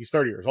 He's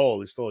 30 years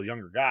old. He's still a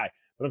younger guy.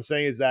 What I'm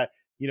saying is that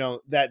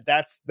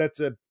that's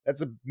a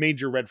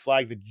major red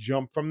flag to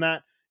jump from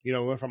that.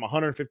 Went from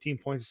 115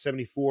 points to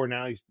 74.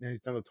 Now he's done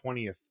the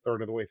 20th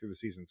third of the way through the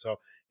season. So,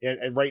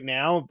 and right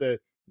now,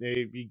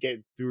 if you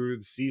get through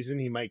the season,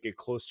 he might get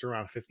close to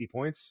around 50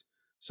 points.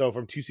 So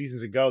from 2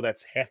 seasons ago,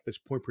 that's half this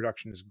point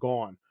production is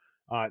gone.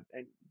 And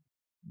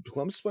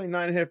Columbus is playing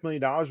 $9.5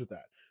 million with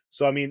that.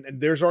 So, I mean,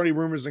 there's already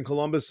rumors in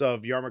Columbus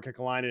of Jarmo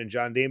Kekalainen and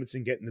John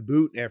Davidson getting the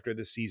boot after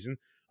this season.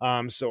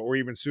 Or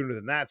even sooner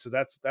than that. So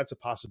that's a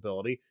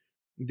possibility.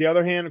 The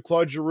other hand,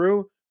 Claude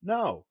Giroux,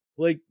 no.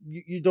 Like,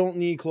 you don't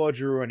need Claude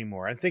Giroux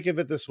anymore. And think of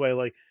it this way,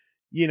 like,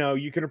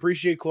 you can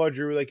appreciate Claude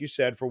Giroux, like you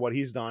said, for what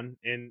he's done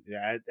and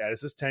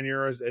as his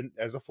tenure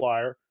as a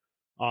Flyer.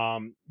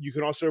 You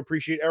can also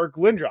appreciate Eric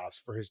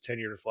Lindros for his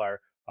tenure as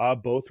Flyer.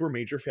 Both were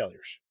major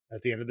failures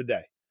at the end of the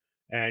day.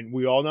 And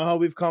we all know how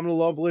we've come to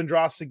love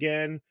Lindros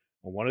again.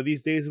 And one of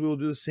these days we will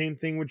do the same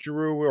thing with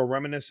Giroux. We'll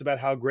reminisce about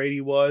how great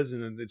he was,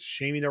 and it's a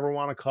shame he never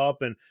won a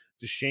cup, and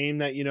it's a shame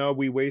that,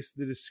 we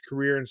wasted his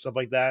career and stuff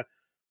like that.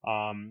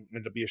 And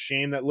it'd be a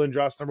shame that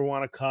Lindros never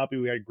won a cup.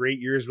 We had great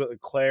years with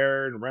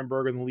Leclerc and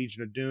Remberg and the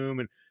Legion of Doom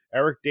and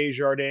Eric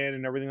Desjardins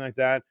and everything like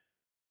that.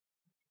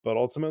 But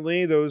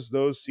ultimately,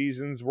 those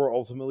seasons were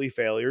ultimately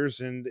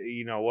failures, and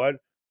you know what?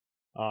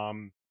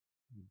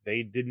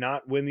 They did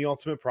not win the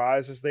ultimate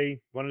prize as they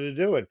wanted to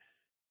do it.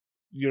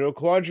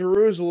 Claude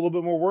Giroux is a little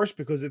bit more worse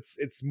because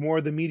it's more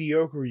the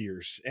mediocre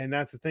years. And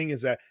that's the thing,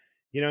 is that,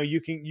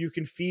 you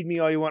can feed me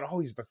all you want. Oh,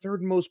 he's the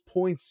 3rd most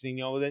points, in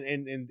the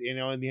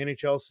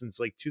NHL since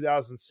like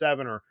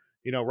 2007, or,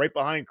 right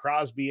behind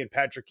Crosby and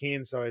Patrick Kane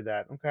and stuff like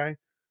that. Okay.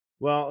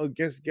 Well,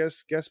 guess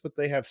what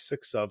they have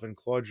 6 of and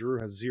Claude Giroux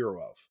has 0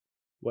 of.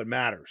 What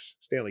matters?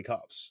 Stanley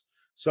Cups.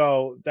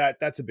 So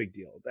that's a big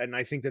deal. And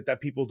I think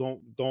that people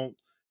don't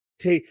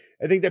I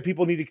think that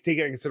people need to take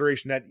into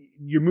consideration that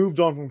you moved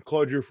on from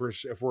Claude Giroux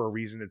for a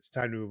reason. It's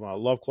time to move on. I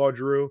love Claude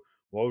Giroux.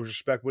 Will always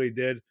respect what he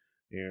did.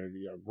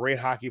 Great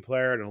hockey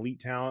player, an elite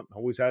talent,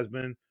 always has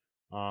been.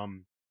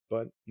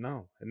 But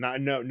no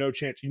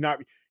chance.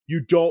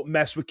 You don't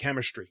mess with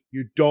chemistry.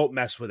 You don't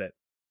mess with it.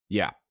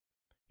 Yeah.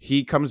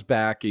 He comes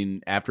back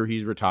after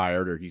he's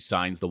retired, or he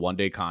signs the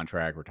 1-day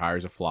contract,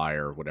 retires a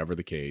Flyer, whatever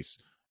the case,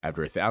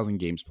 after 1,000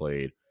 games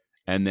played.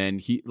 And then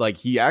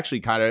he actually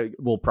kind of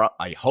will,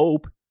 I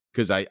hope,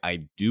 because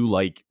I do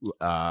like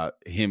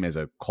him as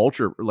a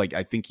culture. Like,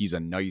 I think he's a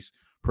nice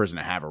person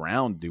to have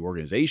around the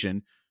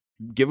organization.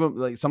 Give him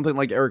like something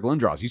like Eric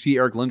Lindros. You see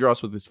Eric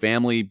Lindros with his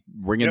family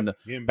banging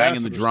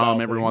the drum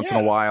every once in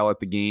a while at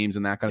the games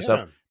and that kind of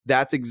stuff.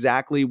 That's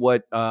exactly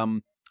what are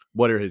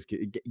his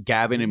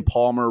Gavin and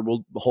Palmer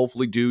will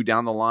hopefully do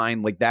down the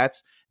line. Like,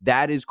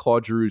 that is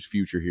Claude Giroux's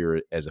future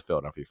here as a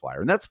Philadelphia Flyer,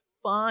 and that's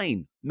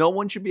fine. No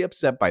one should be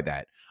upset by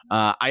that.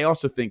 I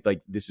also think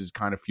like this is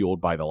kind of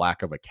fueled by the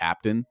lack of a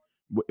captain.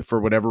 For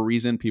whatever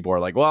reason, people are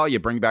like, well, you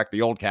bring back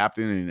the old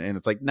captain. And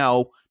it's like,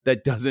 no,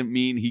 that doesn't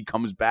mean he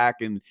comes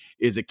back and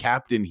is a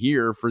captain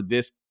here for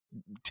this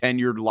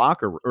tenured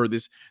locker or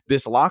this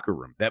locker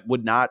room. That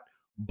would not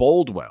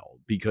bode well,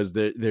 because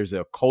there's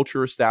a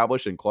culture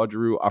established and Claude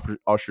Giroux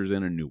ushers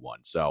in a new one.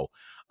 So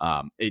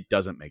it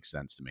doesn't make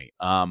sense to me.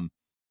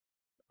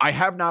 I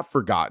have not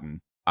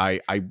forgotten.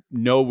 I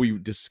know we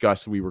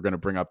discussed we were going to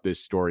bring up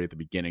this story at the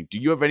beginning. Do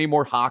you have any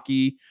more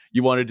hockey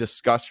you want to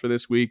discuss for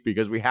this week?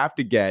 Because we have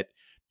to get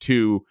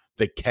to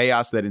the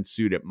chaos that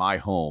ensued at my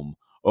home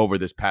over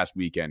this past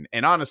weekend.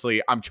 And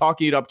honestly, I'm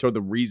chalking it up to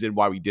the reason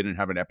why we didn't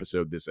have an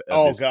episode this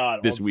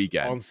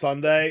weekend. On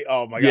Sunday?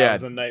 Oh, my God, it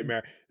was a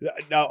nightmare.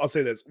 Now, I'll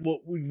say this. Well,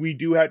 we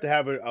do have to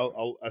have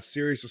a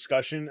serious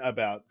discussion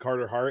about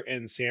Carter Hart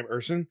and Sam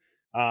Ersson.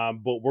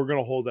 But we're going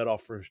to hold that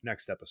off for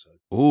next episode.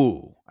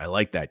 Ooh, I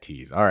like that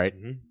tease. All right.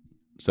 Mm-hmm.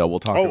 So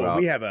we'll talk about.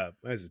 We have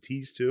as a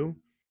tease too.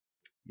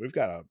 We've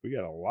got a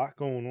lot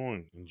going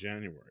on in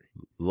January.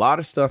 A lot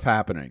of stuff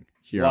happening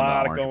here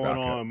on the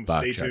Orange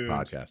Backcheck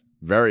podcast.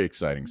 Very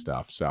exciting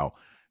stuff. So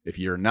If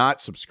you're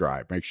not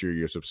subscribed, make sure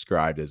you're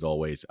subscribed as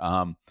always.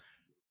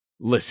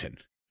 Listen,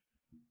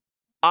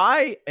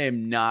 I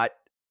am not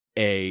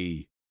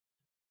a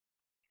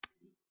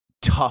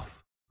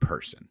tough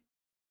person.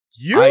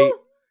 Yeah.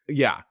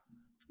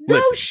 No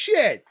Listen.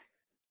 shit.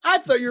 I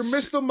thought you were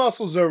Mr.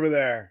 Muscles over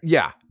there.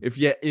 Yeah. If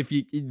you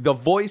the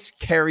voice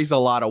carries a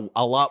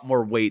lot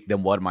more weight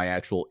than what my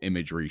actual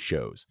imagery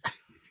shows.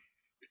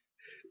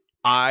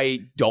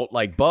 I don't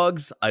like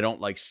bugs. I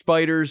don't like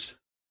spiders.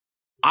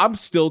 I'm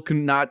still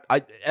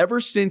ever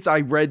since I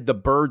read the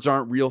birds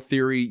aren't real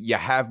theory, you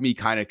have me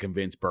kind of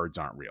convinced birds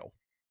aren't real.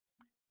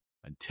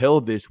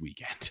 Until this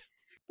weekend.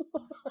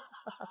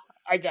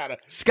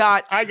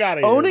 Scott,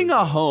 owning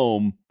a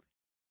home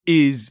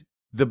is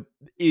the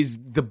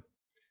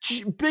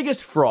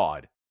biggest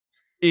fraud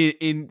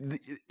in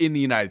the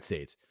United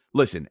States.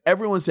 Listen,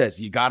 everyone says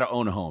you got to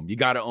own a home. You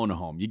got to own a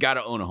home. You got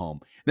to own a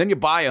home. Then you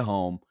buy a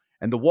home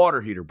and the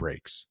water heater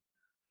breaks.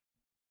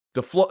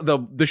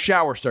 The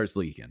shower starts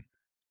leaking.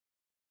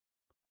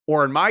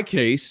 Or in my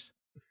case,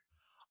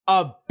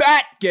 a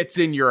bat gets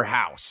in your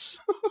house.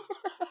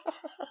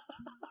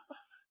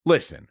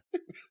 Listen,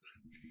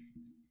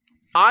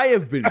 I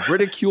have been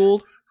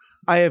ridiculed.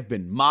 I have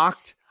been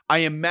mocked. I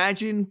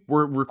imagine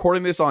we're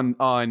recording this on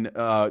I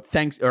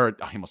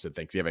almost said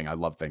Thanksgiving. I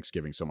love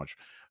Thanksgiving so much.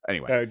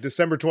 Anyway,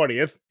 December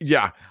 20th.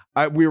 Yeah,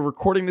 we're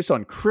recording this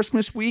on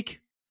Christmas week.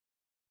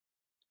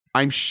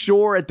 I'm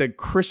sure at the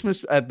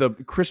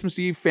Christmas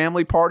Eve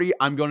family party,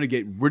 I'm going to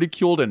get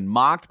ridiculed and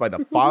mocked by the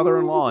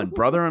father-in-law and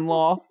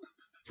brother-in-law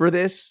for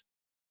this.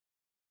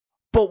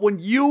 But when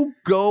you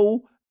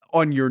go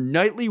on your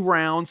nightly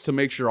rounds to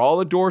make sure all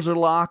the doors are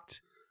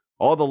locked,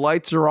 all the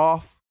lights are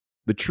off,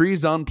 the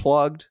tree's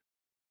unplugged,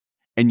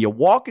 and you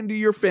walk into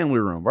your family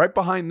room right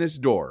behind this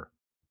door,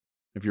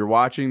 if you're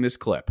watching this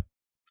clip,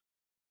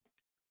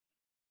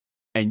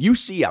 and you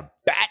see a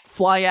bat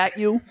fly at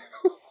you,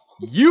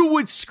 you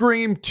would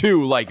scream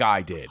too like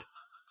I did.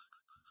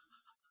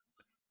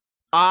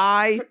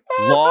 I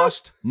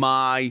lost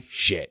my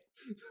shit.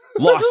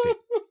 Lost it.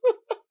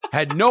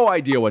 Had no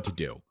idea what to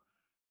do.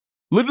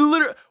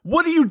 Literally,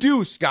 what do you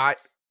do, Scott,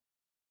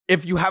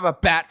 if you have a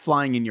bat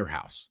flying in your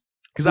house?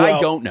 Because I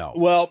don't know.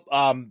 Well,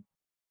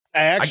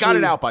 I got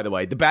it out, by the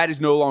way. The bat is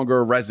no longer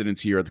a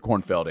residence here at the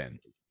Cornfield Inn.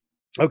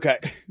 Okay.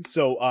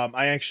 So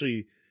I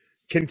actually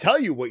can tell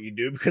you what you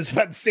do because I've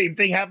had the same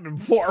thing happen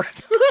before.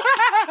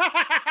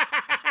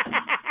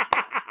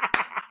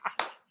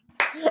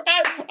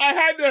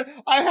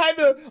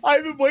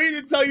 I've been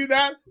waiting to tell you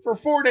that for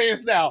 4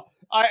 days now.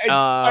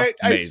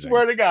 I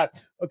swear to God.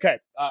 Okay.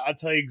 I'll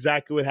tell you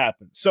exactly what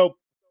happened. So,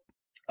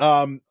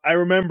 I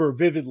remember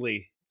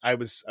vividly, I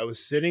was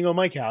sitting on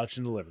my couch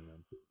in the living room.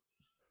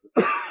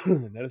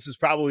 Now this is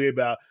probably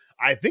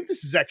I think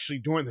this is actually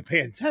during the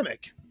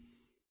pandemic.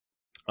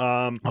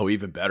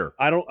 Even better.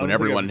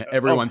 When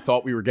everyone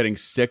thought we were getting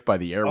sick by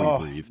the air we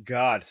breathe.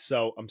 God.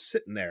 So I'm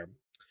sitting there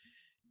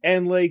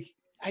and like,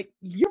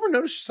 you ever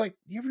notice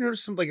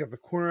something like at the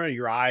corner of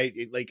your eye?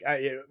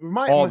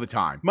 The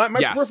time. My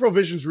peripheral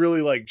vision's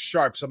really like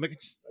sharp. So I'm like,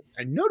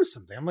 I noticed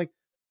something. I'm like,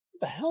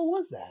 what the hell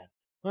was that?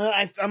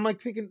 I'm like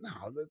thinking,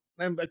 no,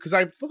 because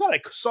I thought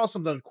I saw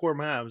something in the corner of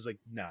my eye. I was like,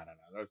 no,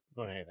 that's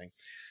not anything.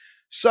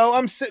 So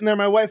I'm sitting there.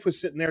 My wife was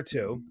sitting there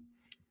too.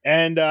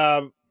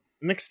 And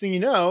next thing you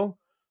know,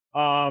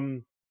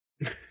 I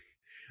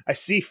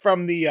see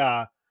from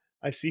the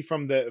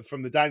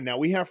dining. Now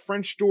we have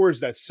French doors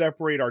that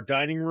separate our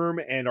dining room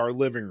and our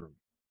living room.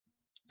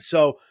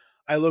 So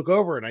I look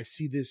over and I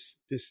see this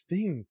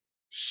thing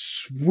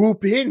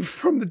swoop in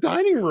from the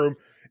dining room,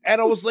 and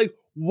I was like,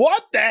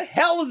 "What the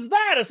hell is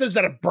that?" I said, "Is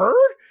that a bird?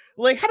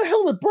 Like, how the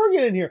hell did the bird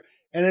get in here?"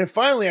 And then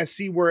finally, I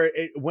see where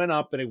it went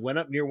up, and it went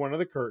up near one of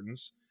the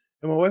curtains.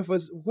 And my wife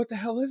was, "What the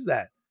hell is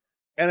that?"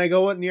 And I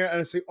go up near and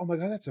I say, "Oh my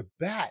God, that's a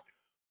bat."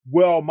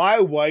 Well, my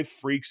wife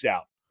freaks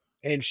out,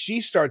 and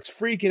she starts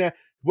freaking out.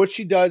 What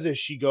she does is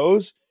she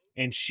goes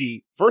and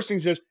first thing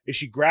she does is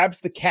she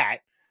grabs the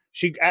cat.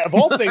 She, of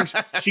all things,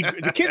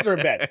 the kids are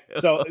in bed.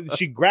 So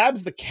she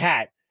grabs the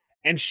cat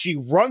and she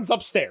runs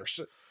upstairs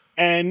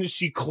and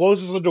she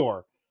closes the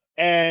door.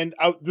 And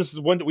this is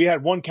we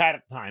had one cat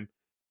at the time.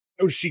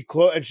 She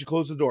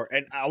closed the door,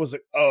 and I was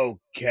like,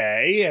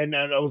 okay. And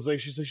I was like,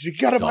 she said, you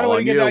gotta find a way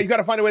to get it out. You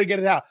gotta find a way to get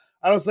it out.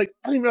 I was like,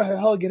 I don't even know how the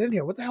hell to get in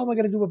here. What the hell am I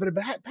gonna do with a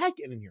bat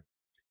getting in here?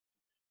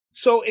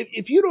 So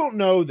if you don't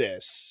know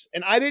this,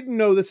 and I didn't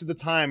know this at the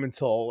time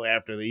until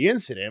after the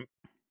incident,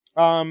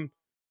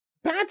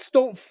 bats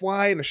don't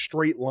fly in a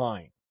straight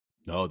line.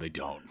 No, they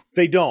don't.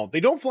 They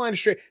don't fly in a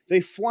straight. They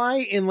fly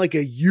in like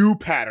a U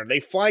pattern. They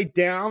fly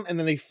down and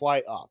then they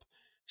fly up.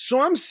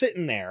 So I'm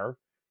sitting there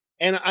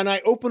and I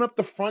open up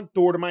the front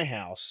door to my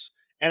house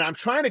and I'm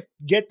trying to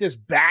get this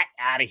bat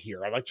out of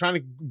here. I'm like trying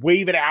to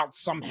wave it out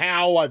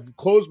somehow. I've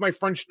closed my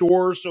French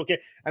doors. Okay.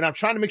 And I'm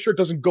trying to make sure it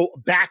doesn't go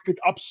back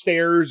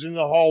upstairs in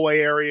the hallway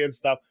area and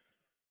stuff.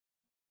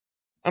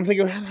 I'm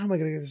thinking, how am I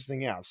going to get this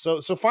thing out? So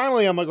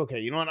finally I'm like, okay,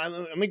 you know what?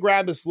 Let me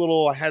grab this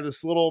little,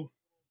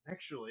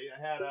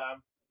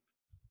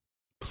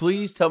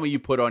 Please tell me you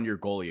put on your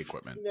goalie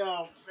equipment.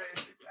 No,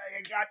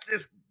 I got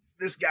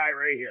this guy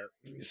right here.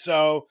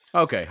 So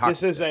okay,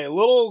 this is a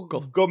little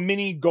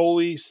mini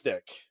goalie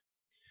stick.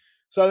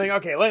 So I think,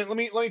 okay, let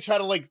me try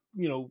to like,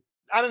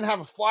 I didn't have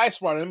a fly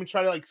swatter. Let me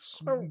try to like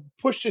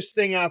push this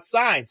thing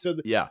outside. So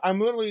I'm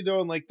literally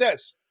doing like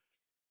this.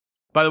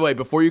 By the way,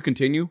 before you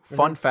continue,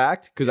 fun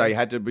fact, because I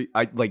had to be,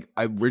 I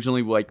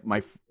originally like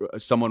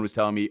someone was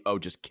telling me, oh,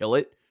 just kill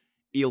it.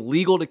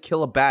 Illegal to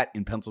kill a bat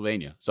in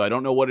Pennsylvania. So I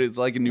don't know what it's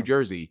like in New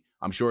Jersey.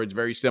 I'm sure it's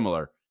very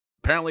similar.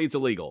 Apparently it's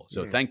illegal.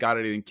 So thank God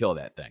I didn't kill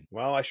that thing.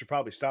 Well, I should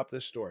probably stop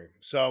this story.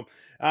 So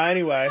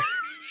anyway,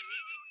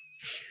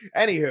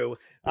 anywho,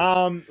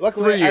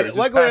 luckily I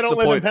don't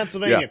live in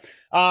Pennsylvania.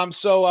 Yeah.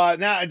 So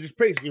now I just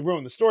basically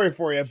ruined the story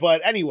for you.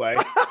 But anyway,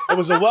 it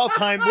was a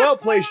well-timed,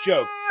 well-placed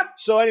joke.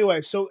 So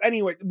anyway,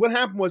 what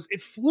happened was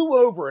it flew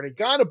over and it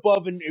got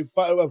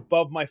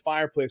above my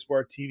fireplace where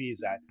our TV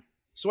is at.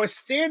 So I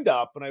stand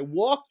up and I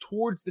walk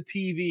towards the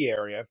TV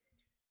area,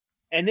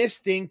 and this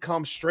thing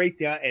comes straight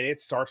down and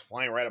it starts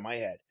flying right at my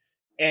head.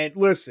 And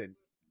listen,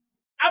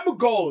 I'm a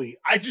goalie.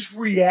 I just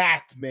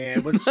react,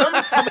 man. When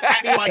something comes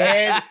at me in my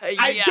head,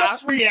 I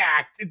just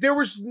react. There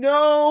was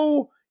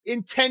no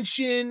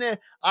intention.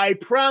 I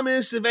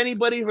promise if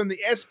anybody from the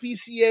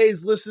SPCA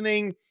is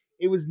listening,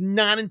 it was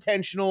not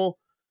intentional.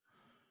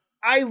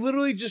 I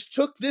literally just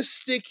took this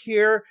stick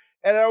here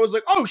and I was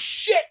like, oh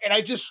shit. And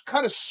I just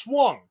kind of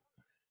swung.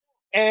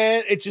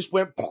 And it just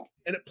went,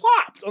 and it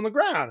plopped on the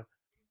ground.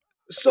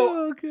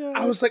 So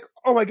I was like,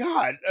 oh my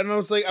God. And I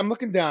was like, I'm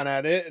looking down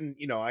at it. And,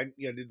 I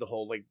did the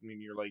whole, like, when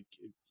you're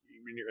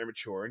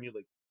immature and you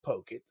like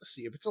poke it to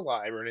see if it's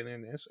alive or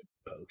anything. And so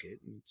I poke it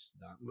and it's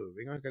not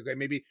moving. Like, okay,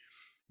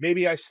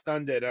 maybe I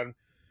stunned it. And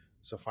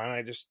so finally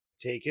I just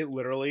take it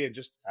literally and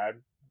just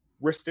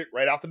wrist it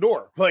right out the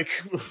door. Like,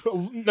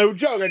 no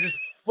joke. I just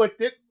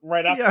flicked it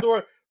right out the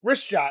door.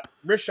 Wrist shot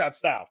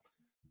style.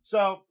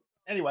 So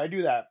anyway, I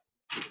do that.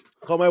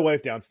 Call my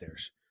wife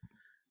downstairs.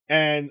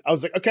 And I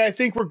was like, okay, I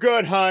think we're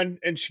good, hon.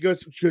 And she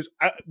goes,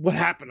 what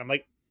happened? I'm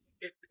like,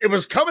 it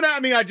was coming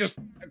at me. I just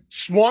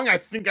swung. I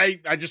think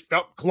I just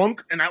felt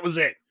clunk and that was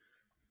it.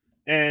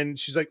 And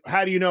she's like,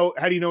 how do you know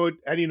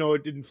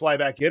it didn't fly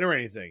back in or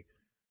anything?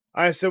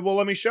 I said, well,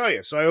 let me show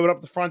you. So I opened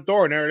up the front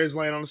door and there it is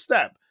laying on the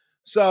step.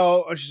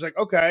 So she's like,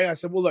 okay. I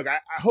said, well, look,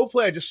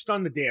 hopefully I just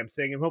stunned the damn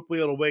thing and hopefully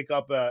it'll wake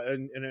up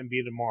and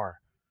be tomorrow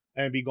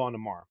and be gone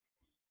tomorrow.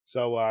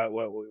 So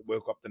we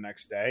woke up the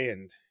next day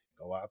and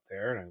go out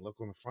there and I look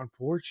on the front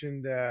porch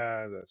and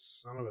the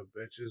son of a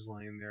bitch is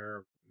laying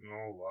there,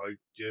 like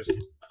just.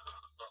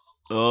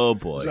 Oh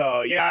boy.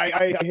 So yeah,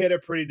 I hit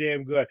it pretty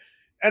damn good.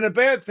 And the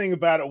bad thing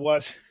about it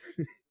was,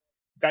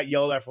 got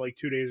yelled at for like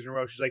 2 days in a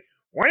row. She's like,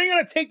 when are you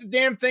gonna take the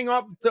damn thing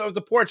off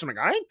the porch? I'm like,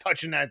 I ain't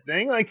touching that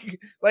thing.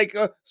 Like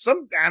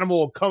some animal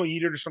will come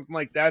eat it or something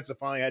like that. So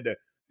finally I had to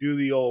do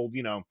the old,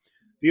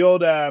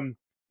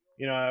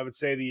 I would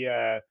say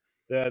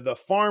the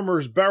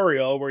farmer's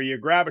burial where you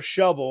grab a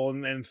shovel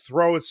and then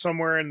throw it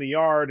somewhere in the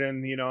yard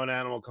and, an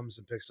animal comes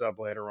and picks it up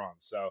later on.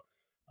 So,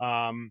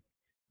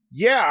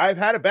 I've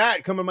had a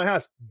bat come in my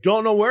house.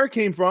 Don't know where it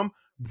came from.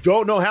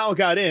 Don't know how it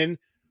got in.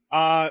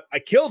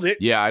 I killed it.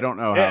 Yeah, I don't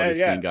know how this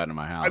thing got in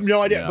my house. I have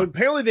no idea. But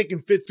apparently they can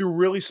fit through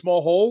really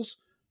small holes.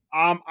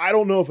 I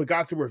don't know if it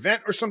got through a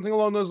vent or something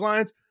along those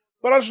lines,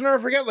 but I'll just never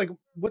forget, like,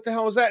 what the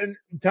hell was that? And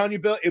I'm telling you,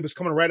 Bill, it was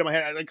coming right at my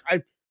head.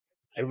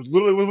 I was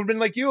literally would have been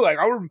like you. Like,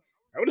 I would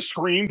have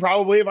screamed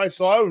probably if I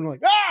saw it and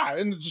like,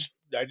 and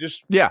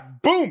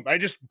boom. I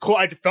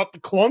felt the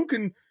clunk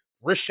and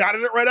wrist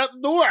shotted it right out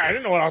the door. I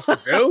didn't know what else to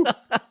do.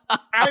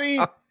 I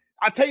mean,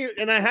 I'll tell you,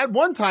 and I had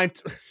one time,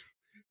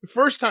 the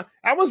first time,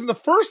 that wasn't the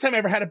first time I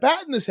ever had a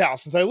bat in this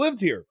house since I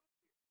lived here.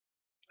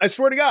 I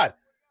swear to God.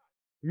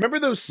 Remember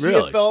those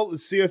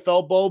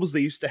CFL bulbs? They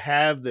used to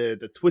have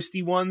the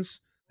twisty ones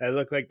that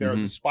look like they're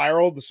the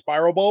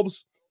spiral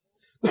bulbs.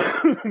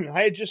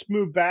 I had just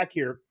moved back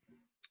here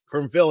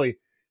from Philly,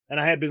 and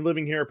I had been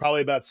living here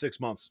probably about 6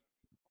 months.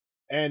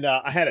 And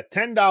I had a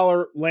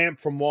 $10 lamp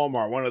from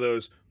Walmart, one of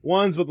those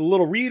ones with a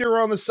little reader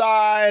on the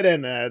side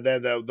and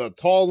the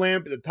tall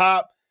lamp at the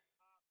top.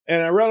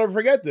 And I will never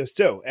forget this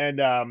too.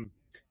 And I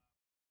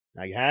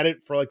had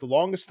it for like the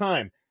longest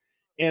time.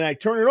 And I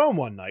turned it on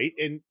one night,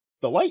 and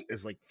the light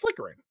is like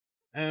flickering.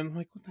 And I'm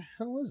like, what the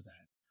hell is that?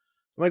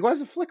 I'm like, why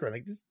is it flickering?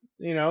 Like this,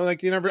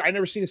 I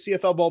never seen a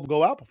CFL bulb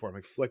go out before. I'm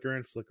like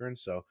flickering.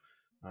 So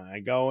I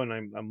go and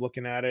I'm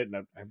looking at it,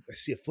 and I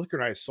see a flicker,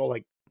 and I saw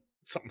like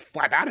something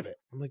flap out of it.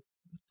 I'm like,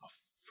 what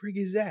the frig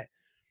is that?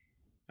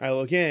 I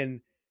look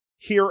in,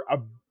 here a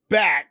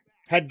bat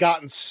had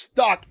gotten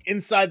stuck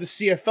inside the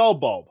CFL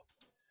bulb.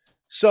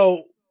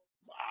 So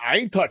I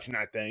ain't touching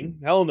that thing.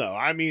 Hell no.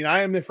 I mean,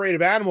 I am afraid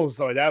of animals and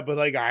stuff like that, but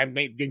like I'm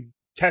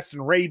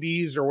testing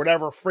rabies or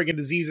whatever friggin'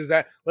 diseases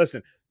that.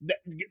 Listen,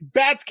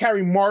 bats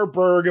carry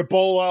Marburg,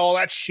 Ebola, all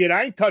that shit.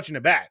 I ain't touching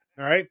a bat.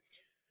 All right.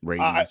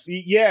 Rabies.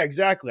 Yeah,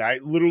 exactly. I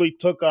literally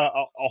took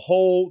a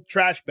whole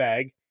trash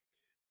bag,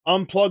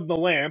 unplugged the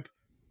lamp,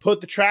 put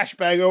the trash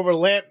bag over the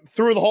lamp,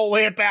 threw the whole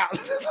lamp out.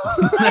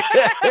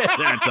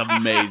 That's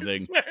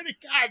amazing. I swear to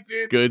God,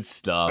 dude. Good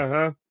stuff.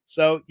 Uh-huh.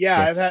 So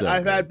yeah, That's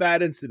I've had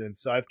bad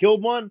incidents. So I've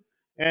killed one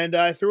and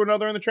I threw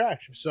another in the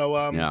trash. So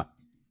yeah.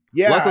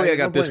 Luckily, I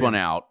got this one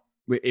out.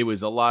 It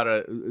was a lot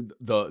of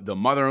the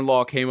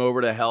mother-in-law came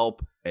over to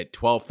help at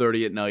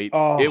 12:30 at night.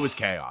 Oh. It was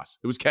chaos.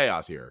 It was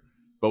chaos here,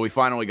 but we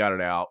finally got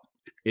it out.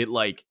 It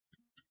like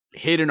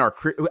hid in our.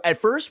 At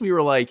first, we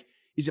were like,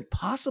 "Is it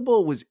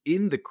possible it was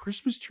in the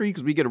Christmas tree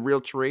because we get a real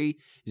tree?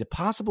 Is it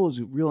possible it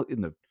was real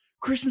in the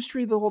Christmas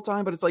tree the whole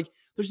time?" But it's like,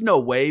 there's no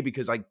way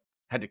because I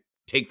had to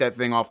take that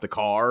thing off the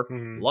car,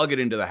 lug it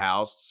into the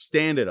house,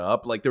 stand it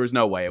up. Like there was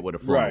no way it would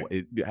have flown.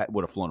 Right. It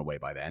would have flown away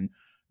by then.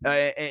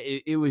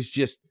 It was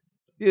just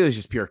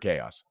pure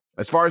chaos.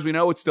 As far as we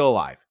know, it's still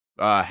alive.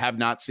 Have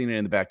not seen it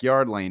in the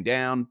backyard laying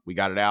down. We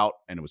got it out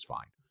and it was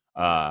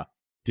fine.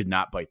 Did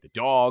not bite the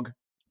dog.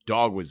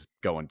 Dog was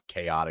going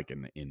chaotic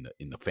in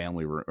the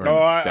family room.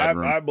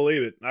 I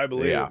believe it. I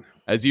believe it.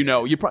 As you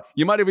know,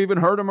 you might have even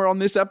heard him on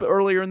this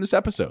earlier in this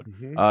episode.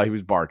 He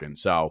was barking.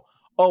 So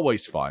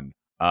always fun.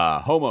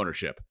 Home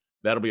ownership.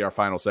 That'll be our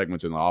final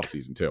segments in the off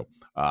season too.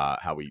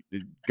 How we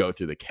go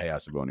through the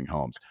chaos of owning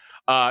homes.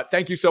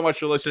 Thank you so much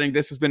for listening.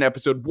 This has been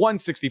episode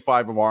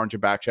 165 of Orange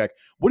and Backcheck.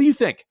 What do you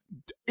think?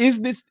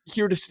 Is this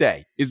here to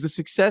stay? Is the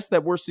success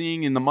that we're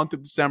seeing in the month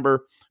of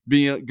December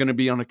going to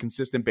be on a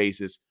consistent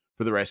basis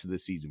for the rest of the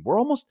season? We're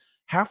almost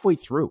halfway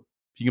through,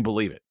 if you can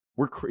believe it.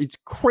 It's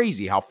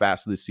crazy how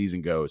fast this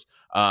season goes.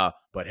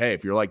 But hey,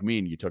 if you're like me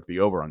and you took the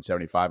over on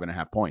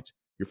 75.5 points,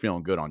 you're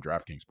feeling good on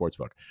DraftKings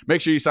Sportsbook. Make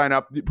sure you sign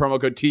up,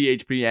 promo code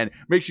THPN.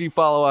 Make sure you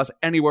follow us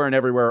anywhere and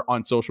everywhere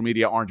on social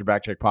media, Orange and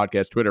Backcheck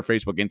Podcast, Twitter,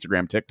 Facebook,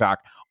 Instagram, TikTok,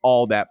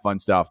 all that fun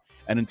stuff.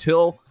 And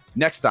until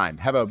next time,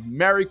 have a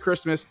Merry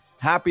Christmas,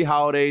 Happy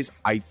Holidays.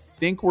 I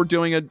think we're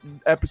doing an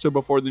episode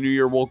before the New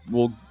Year.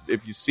 We'll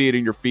if you see it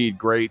in your feed,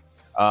 great.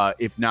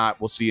 If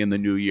not, we'll see you in the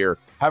new year.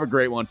 Have a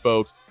great one,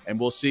 folks, and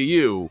we'll see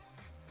you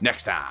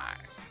next time.